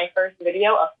made my first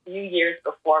video a few years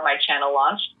before my channel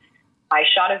launched. I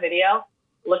shot a video,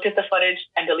 looked at the footage,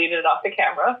 and deleted it off the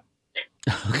camera.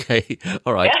 Okay,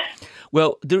 all right. Yeah.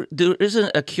 Well, there is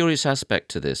a curious aspect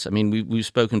to this. I mean, we've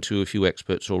spoken to a few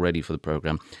experts already for the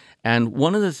program, and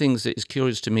one of the things that is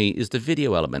curious to me is the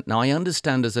video element. Now, I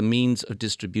understand as a means of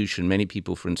distribution, many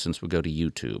people, for instance, would go to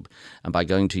YouTube, and by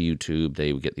going to YouTube,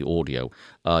 they would get the audio.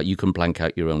 You can blank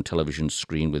out your own television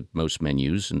screen with most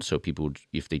menus, and so people,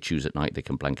 if they choose at night, they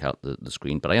can blank out the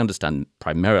screen. But I understand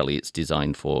primarily it's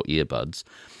designed for earbuds.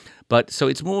 But so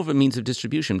it's more of a means of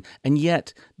distribution, and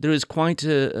yet there is quite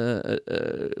a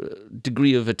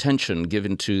degree of attention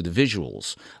given to the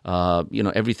visuals.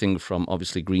 Everything from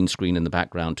obviously green screen in the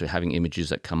background to having images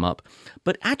that come up,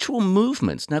 but actual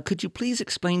movements. Now, could you please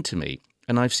explain to me?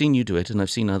 And I've seen you do it, and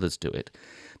I've seen others do it.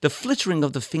 The flittering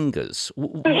of the fingers.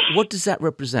 What does that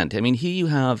represent? I mean, here you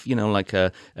have, like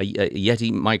a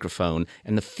Yeti microphone,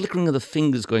 and the flickering of the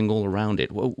fingers going all around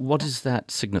it. What does that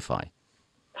signify?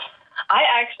 I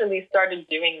actually started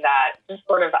doing that just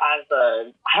sort of as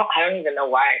I don't even know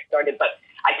why I started, but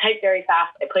I type very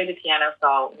fast. I play the piano.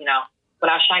 So, when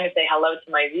I was trying to say hello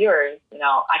to my viewers,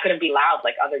 I couldn't be loud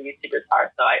like other YouTubers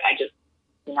are. So I just,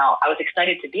 I was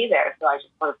excited to be there. So I just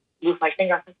sort of moved my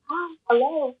finger. I was like, oh,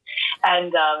 hello.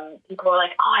 And people were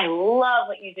like, oh, I love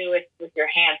what you do with your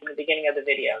hands in the beginning of the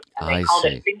videos. And they called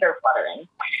it finger fluttering.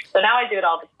 So now I do it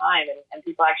all the time, and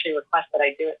people actually request that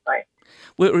I do it right.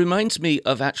 Well, it reminds me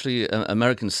of actually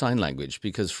American Sign Language,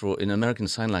 because in American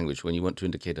Sign Language, when you want to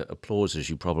indicate applause, as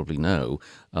you probably know,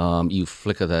 you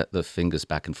flicker the fingers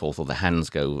back and forth, or the hands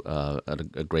go at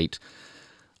a great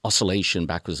oscillation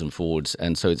backwards and forwards,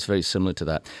 and so it's very similar to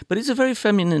that. But it's a very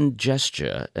feminine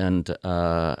gesture, and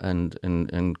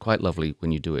quite lovely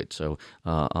when you do it. So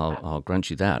I'll grant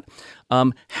you that.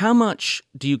 How much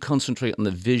do you concentrate on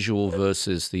the visual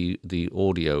versus the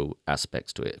audio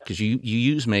aspects to it? Because you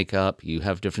use makeup, you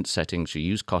have different settings, you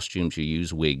use costumes, you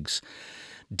use wigs.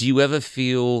 Do you ever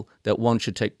feel that one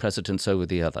should take precedence over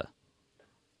the other?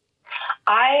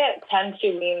 I tend to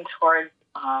lean towards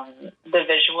the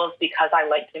visuals because I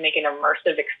like to make an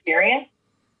immersive experience.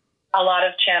 A lot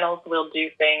of channels will do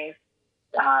things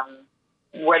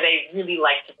where they really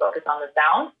like to focus on the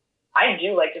sound. I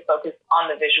do like to focus on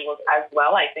the visuals as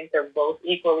well. I think they're both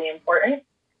equally important.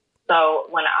 So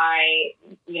when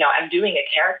I'm doing a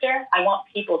character, I want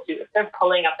people to, if they're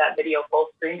pulling up that video full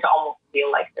screen, to almost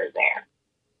feel like they're there.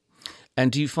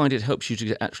 And do you find it helps you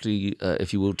to actually,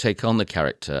 if you will, take on the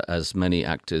character, as many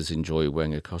actors enjoy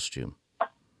wearing a costume?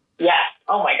 Yes.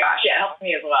 Oh my gosh. Yeah, it helps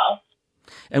me as well.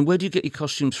 And where do you get your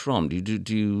costumes from? Do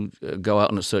you go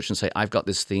out on a search and say, I've got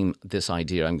this theme, this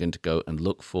idea, I'm going to go and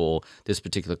look for this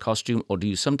particular costume? Or do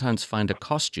you sometimes find a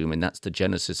costume and that's the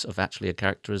genesis of actually a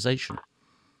characterization?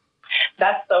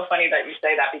 That's so funny that you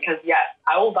say that, because yes,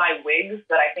 I will buy wigs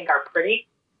that I think are pretty,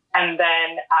 and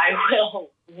then I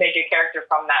will make a character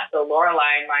from that. So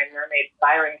Lorelei, my mermaid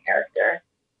siren character,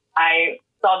 I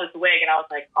saw this wig and I was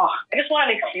like, oh, I just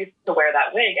want an excuse to wear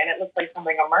that wig, and it looks like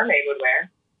something a mermaid would wear.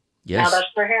 Yes. Now that's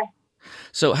her hair.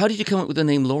 So how did you come up with the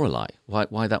name Lorelei?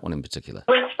 Why that one in particular?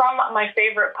 It's from my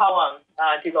favorite poem,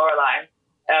 to Lorelei,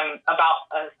 about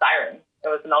a siren. It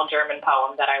was an old German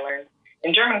poem that I learned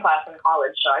in German class in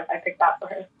college, so I picked that for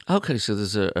her. Okay, so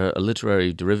there's a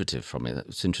literary derivative from it.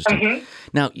 That's interesting. Mm-hmm.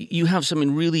 Now, you have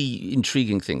some really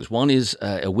intriguing things. One is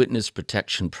a witness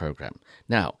protection program.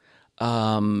 Now,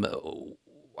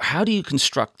 how do you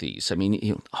construct these? I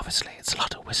mean, obviously, it's a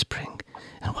lot of whispering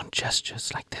and one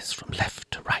gestures like this from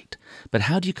left to right. But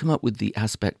how do you come up with the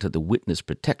aspect of the witness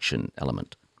protection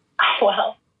element?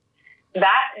 Well,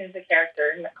 that is a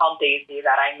character called Daisy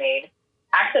that I made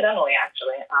accidentally,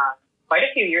 actually, quite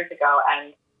a few years ago.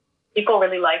 And people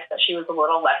really liked that she was a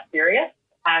little less serious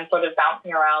and sort of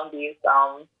bouncing around these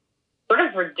sort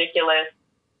of ridiculous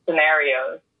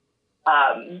scenarios,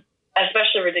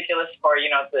 especially ridiculous for,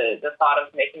 the thought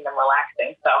of making them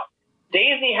relaxing. So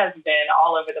Daisy has been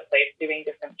all over the place doing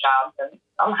different jobs, and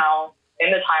somehow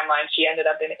in the timeline, she ended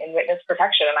up in witness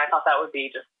protection, and I thought that would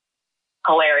be just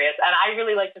hilarious. And I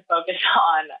really like to focus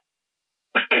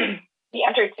on the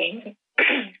entertainment,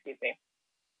 excuse me,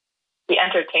 the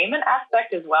entertainment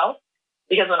aspect as well,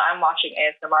 because when I'm watching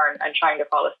ASMR and trying to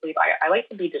fall asleep, I like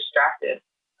to be distracted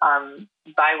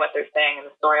by what they're saying in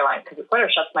the storyline, because it sort of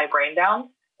shuts my brain down.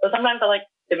 So sometimes I like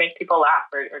to make people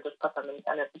laugh or just put them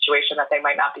in a situation that they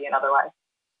might not be in otherwise.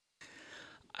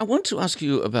 I want to ask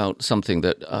you about something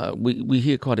that we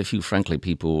hear quite a few, frankly,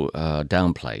 people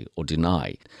downplay or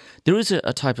deny. There is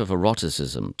a type of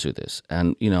eroticism to this.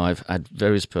 And, I've had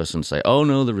various persons say, oh,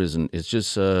 no, there isn't. It's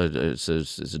just it's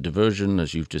a diversion,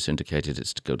 as you've just indicated.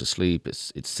 It's to go to sleep.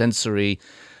 It's sensory.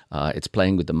 It's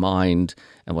playing with the mind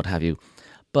and what have you.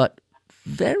 But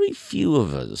very few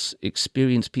of us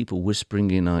experience people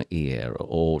whispering in our ear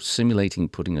or simulating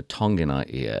putting a tongue in our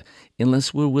ear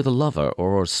unless we're with a lover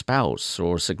or a spouse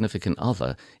or a significant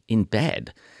other in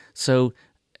bed. So,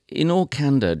 in all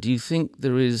candor, do you think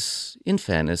there is, in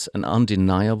fairness, an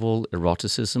undeniable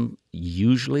eroticism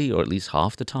usually, or at least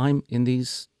half the time, in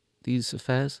these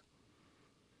affairs?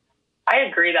 I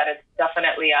agree that it's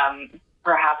definitely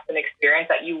perhaps an experience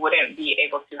that you wouldn't be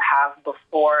able to have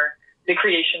before the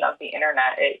creation of the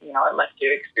internet. It lets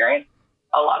you experience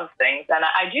a lot of things. And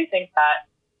I do think that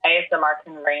ASMR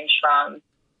can range from,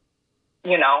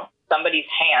 somebody's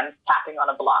hands tapping on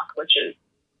a block, which is,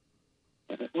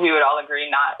 we would all agree,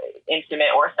 not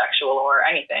intimate or sexual or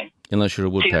anything. Unless you're a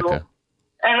woodpecker.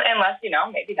 Unless,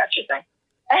 maybe that's your thing.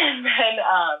 And then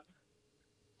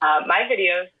my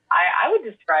videos, I would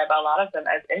describe a lot of them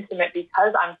as intimate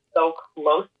because I'm so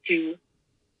close to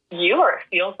you, or it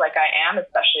feels like I am,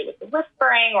 especially with the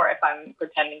whispering, or if I'm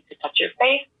pretending to touch your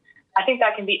face. I think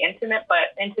that can be intimate,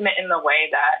 but intimate in the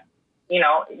way that,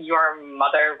 your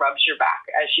mother rubs your back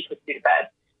as she puts you to bed.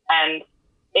 And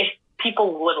if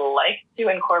people would like to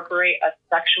incorporate a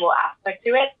sexual aspect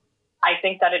to it, I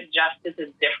think that it just is a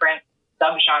different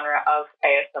subgenre of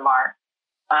ASMR.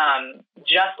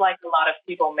 Just like a lot of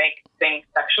people make things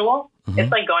sexual,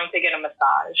 it's like going to get a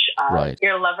massage. Right.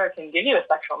 Your lover can give you a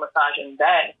sexual massage in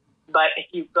bed, but if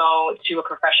you go to a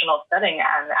professional setting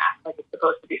and act like it's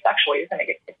supposed to be sexual, you're going to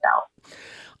get kicked out.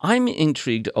 I'm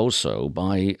intrigued also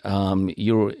by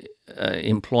your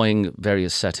employing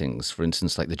various settings, for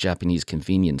instance, like the Japanese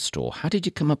convenience store. How did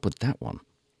you come up with that one?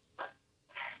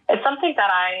 It's something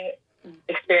that I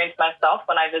experienced myself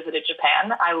when I visited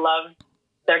Japan. I loved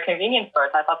their convenience stores.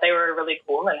 I thought they were really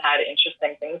cool and had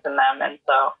interesting things in them. And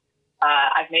so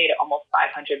I've made almost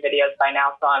 500 videos by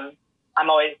now, so I'm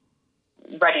always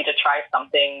ready to try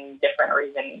something different or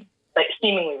even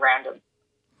seemingly random.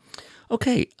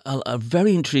 Okay, a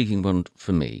very intriguing one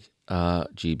for me,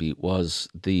 GB, was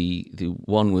the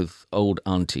one with old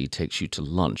auntie takes you to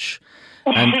lunch.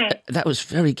 And that was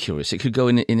very curious. It could go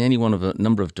in any one of a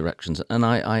number of directions. And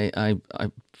I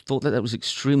thought that was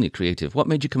extremely creative. What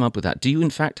made you come up with that? Do you, in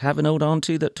fact, have an old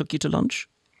auntie that took you to lunch?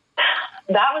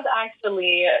 That was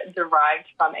actually derived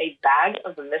from a bag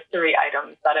of mystery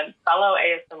items that a fellow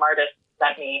ASMR artist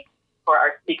sent me for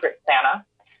our Secret Santa.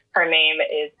 Her name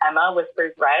is Emma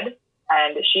Whispers Red,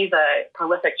 and she's a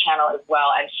prolific channel as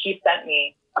well. And she sent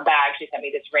me a bag. She sent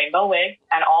me this rainbow wig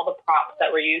and all the props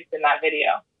that were used in that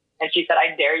video. And she said,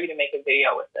 I dare you to make a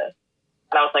video with this.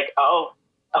 And I was like, oh,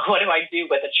 what do I do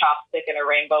with a chopstick and a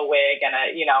rainbow wig and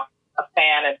a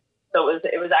fan? And so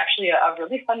it was actually a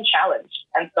really fun challenge.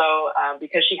 And so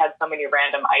because she had so many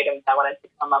random items, I wanted to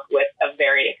come up with a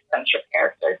very eccentric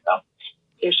character. So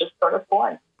it was just sort of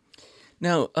fun.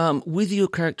 Now, with your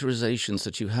characterizations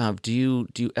that you have, do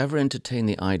you ever entertain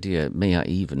the idea, may I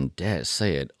even dare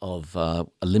say it, of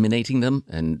eliminating them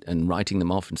and writing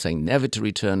them off and saying never to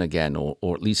return again, or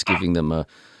at least giving them a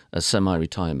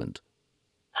semi-retirement?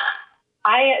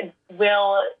 I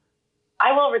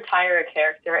will retire a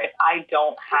character if I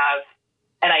don't have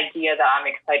an idea that I'm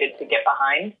excited to get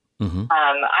behind.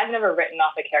 I've never written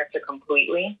off a character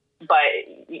completely, but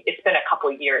it's been a couple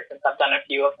of years since I've done a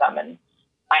few of them, and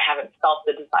I haven't felt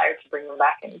the desire to bring them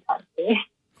back anytime soon.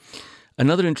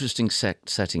 Another interesting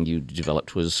setting you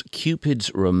developed was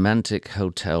Cupid's Romantic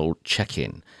Hotel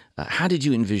Check-In. How did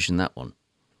you envision that one?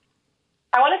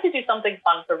 I wanted to do something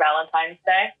fun for Valentine's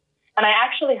Day, and I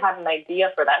actually had an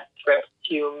idea for that script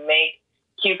to make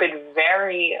Cupid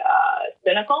very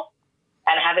cynical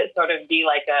and have it sort of be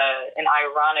like an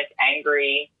ironic,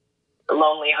 angry,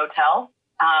 lonely hotel.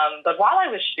 But while I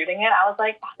was shooting it, I was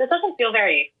like, this doesn't feel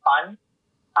very fun.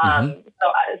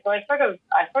 So I sort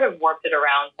of warped it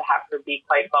around to have her be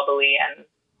quite bubbly and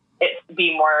it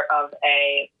be more of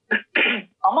a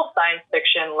almost science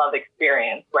fiction love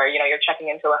experience where, you know, you're checking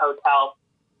into a hotel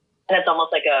and it's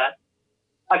almost like a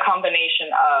combination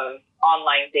of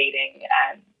online dating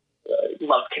and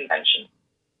love convention.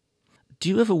 Do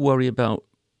you ever worry about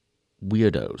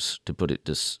weirdos, to put it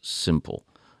just simple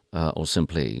or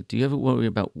simply? Do you ever worry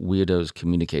about weirdos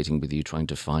communicating with you, trying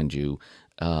to find you?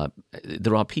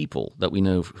 There are people that we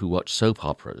know who watch soap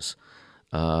operas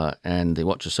and they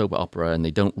watch a soap opera and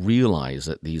they don't realize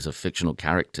that these are fictional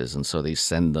characters, and so they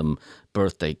send them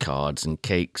birthday cards and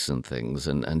cakes and things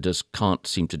and just can't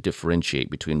seem to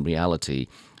differentiate between reality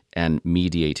and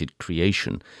mediated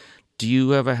creation. Do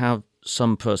you ever have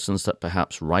some persons that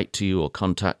perhaps write to you or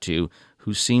contact you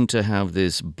who seem to have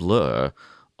this blur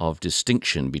of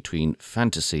distinction between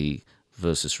fantasy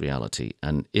versus reality?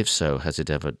 And if so, has it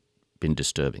ever been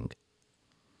disturbing?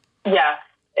 Yeah,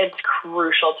 it's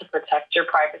crucial to protect your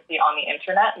privacy on the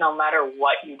internet, no matter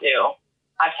what you do.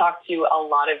 I've talked to a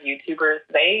lot of YouTubers.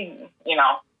 They, you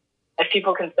know, if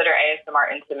people consider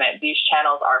ASMR intimate, these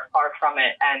channels are far from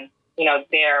it. And, you know,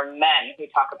 they're men who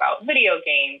talk about video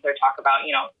games or talk about,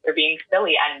 you know, they're being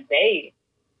silly. And they,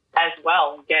 as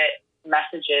well, get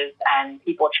messages and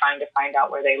people trying to find out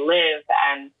where they live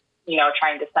and, you know,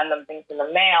 trying to send them things in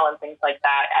the mail and things like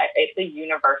that. It's a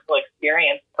universal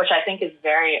experience, which I think is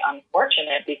very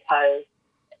unfortunate because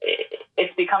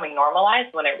it's becoming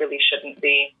normalized when it really shouldn't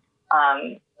be.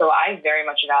 So I very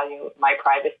much value my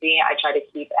privacy. I try to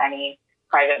keep any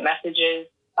private messages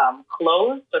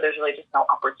closed, so there's really just no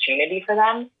opportunity for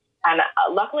them. And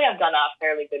luckily, I've done a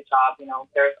fairly good job. You know,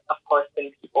 there's, of course,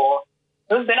 been people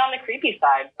who've been on the creepy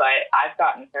side, but I've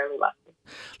gotten fairly lucky.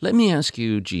 Let me ask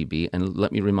you, GB, and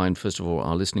let me remind, first of all,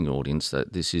 our listening audience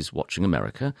that this is Watching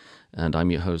America, and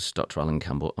I'm your host, Dr. Alan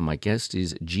Campbell, and my guest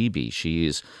is GB. She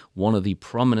is one of the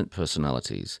prominent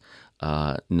personalities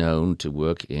known to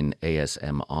work in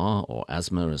ASMR, or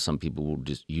asthma, as some people will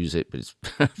just use it, but it's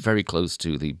very close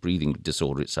to the breathing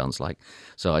disorder, it sounds like.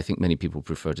 So I think many people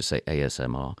prefer to say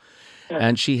ASMR.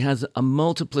 And she has a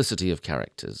multiplicity of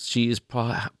characters. She is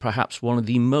perhaps one of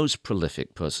the most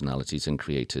prolific personalities and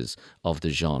creators of the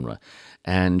genre.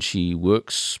 And she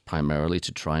works primarily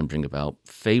to try and bring about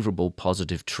favorable,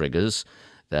 positive triggers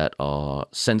that are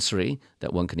sensory,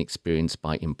 that one can experience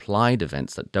by implied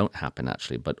events that don't happen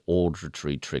actually, but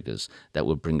auditory triggers that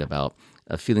will bring about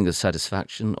a feeling of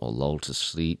satisfaction or lull to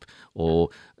sleep, or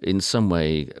in some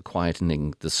way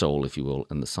quietening the soul, if you will,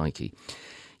 and the psyche.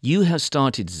 You have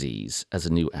started Z's as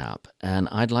a new app, and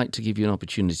I'd like to give you an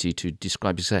opportunity to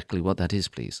describe exactly what that is,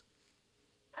 please.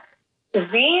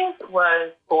 Z's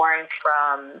was born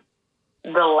from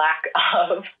the lack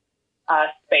of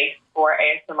space for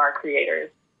ASMR creators.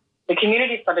 The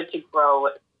community started to grow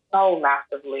so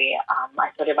massively.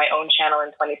 I started my own channel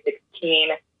in 2016,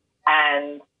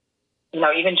 and you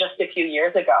know, even just a few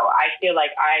years ago, I feel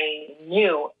like I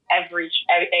knew every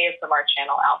ASMR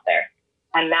channel out there.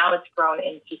 And now it's grown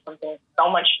into something so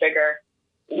much bigger.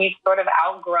 We've sort of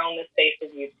outgrown the space of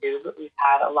YouTube. We've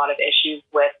had a lot of issues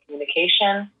with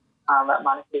communication,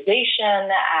 monetization,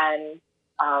 and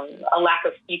a lack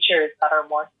of features that are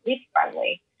more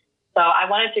sleep-friendly. So I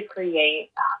wanted to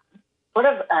create sort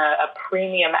of a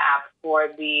premium app for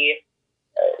the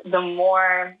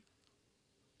more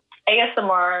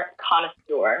ASMR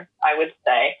connoisseur, I would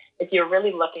say. If you're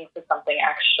really looking for something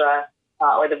extra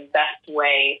or the best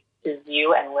way to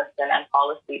view and listen and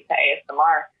fall asleep to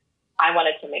ASMR, I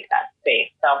wanted to make that space.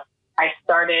 So I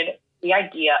started the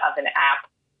idea of an app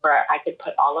where I could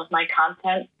put all of my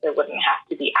content. There wouldn't have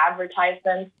to be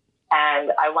advertisements.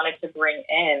 And I wanted to bring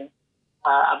in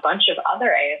a bunch of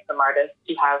other ASMR artists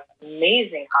who have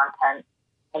amazing content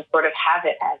and sort of have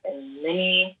it as a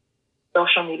mini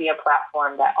social media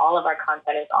platform that all of our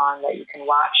content is on, that you can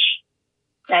watch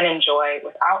and enjoy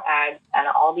without ads, and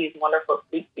all these wonderful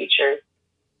sleep features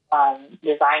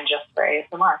designed just for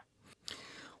ASMR.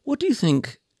 What do you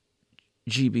think,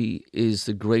 GB, is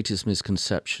the greatest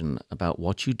misconception about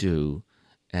what you do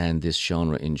and this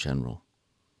genre in general?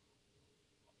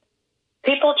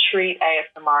 people treat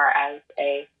ASMR as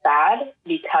a fad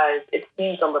because it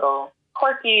seems a little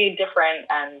quirky, different,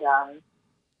 and,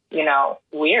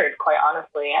 weird, quite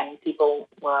honestly. And people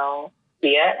will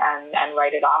see it and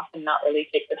write it off and not really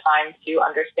take the time to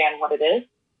understand what it is.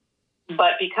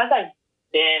 But because I've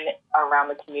been around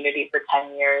the community for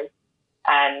 10 years,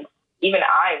 and even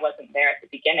I wasn't there at the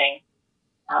beginning,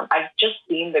 I've just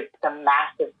seen the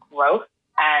massive growth,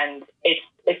 and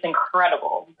it's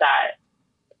incredible that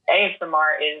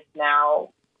ASMR is now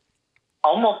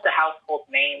almost a household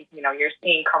name. You're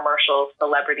seeing commercials,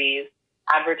 celebrities,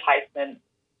 advertisements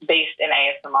based in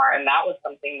ASMR, and that was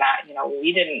something that,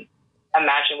 we didn't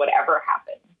imagine would ever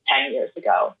happen 10 years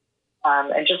ago.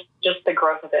 And just the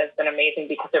growth of it has been amazing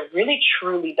because it really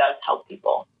truly does help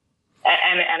people,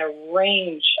 and a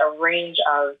range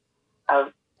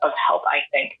of help, I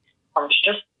think, from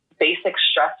just basic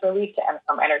stress relief to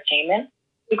from entertainment.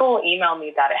 People will email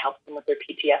me that it helps them with their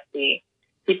PTSD.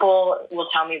 People will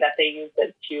tell me that they use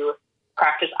it to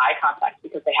practice eye contact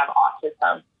because they have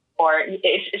autism. Or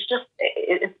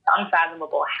it's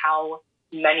unfathomable how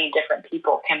many different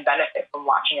people can benefit from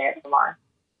watching ASMR.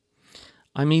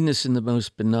 I mean this in the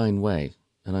most benign way,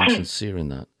 and I'm sincere in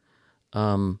that.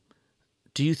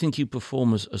 Do you think you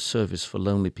perform as a service for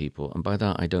lonely people? And by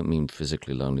that, I don't mean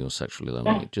physically lonely or sexually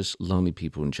lonely, just lonely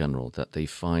people in general, that they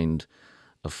find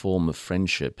a form of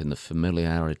friendship in the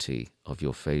familiarity of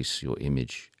your face, your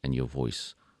image, and your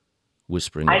voice,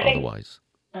 whispering or otherwise?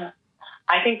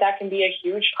 I think that can be a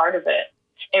huge part of it.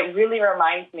 It really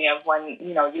reminds me of when,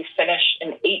 you finish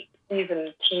an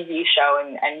 8-season TV show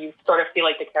and you sort of feel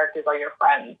like the characters are your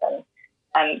friends.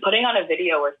 And putting on a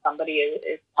video where somebody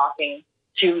is talking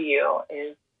to you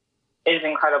is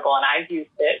incredible. And I've used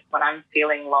it when I'm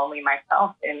feeling lonely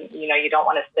myself. And, you don't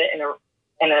want to sit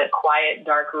in a quiet,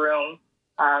 dark room.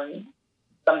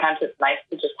 Sometimes it's nice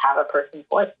to just have a person's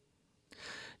voice.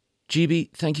 GB,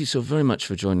 thank you so very much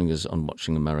for joining us on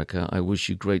Watching America. I wish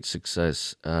you great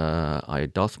success. I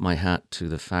doff my hat to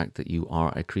the fact that you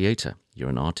are a creator. You're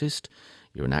an artist,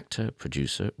 you're an actor,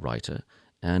 producer, writer,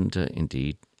 and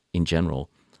indeed, in general,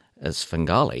 a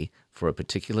Svengali for a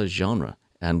particular genre.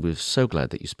 And we're so glad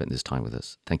that you spent this time with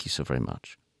us. Thank you so very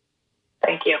much.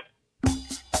 Thank you.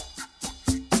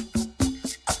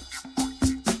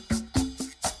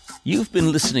 You've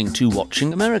been listening to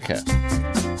Watching America.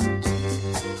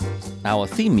 Our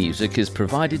theme music is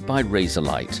provided by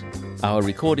Razorlight. Our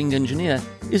recording engineer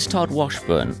is Todd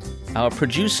Washburn. Our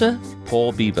producer,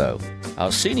 Paul Bebo.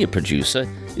 Our senior producer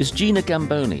is Gina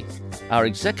Gamboni. Our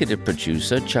executive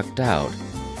producer, Chuck Dowd.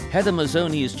 Heather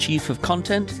Mazzoni is chief of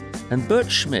content, and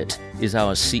Bert Schmidt is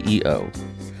our CEO.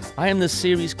 I am the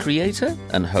series creator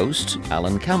and host,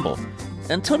 Alan Campbell.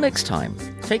 Until next time,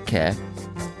 take care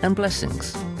and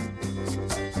blessings.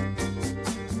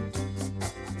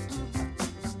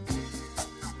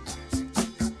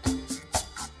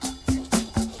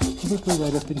 We'll go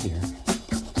right up in here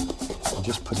and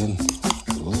just put in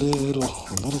a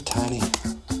little tiny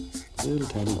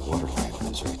water lamp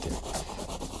is right there.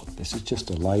 This is just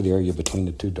a light area between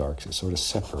the two darks. It sort of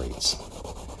separates.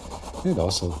 It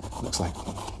also looks like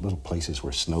little places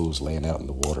where snow's laying out in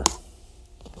the water.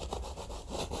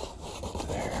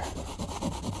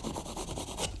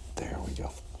 There we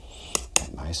go. Isn't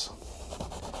that nice?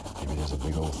 Maybe there's a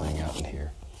big old thing out in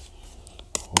here.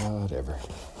 Whatever.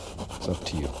 It's up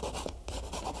to you.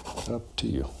 Up to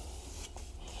you.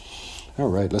 All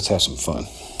right, let's have some fun.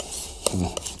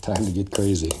 Time to get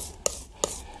crazy.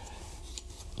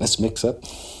 Let's mix up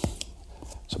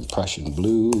some Prussian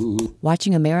blue.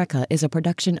 Watching America is a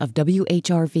production of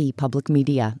WHRV Public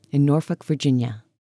Media in Norfolk, Virginia.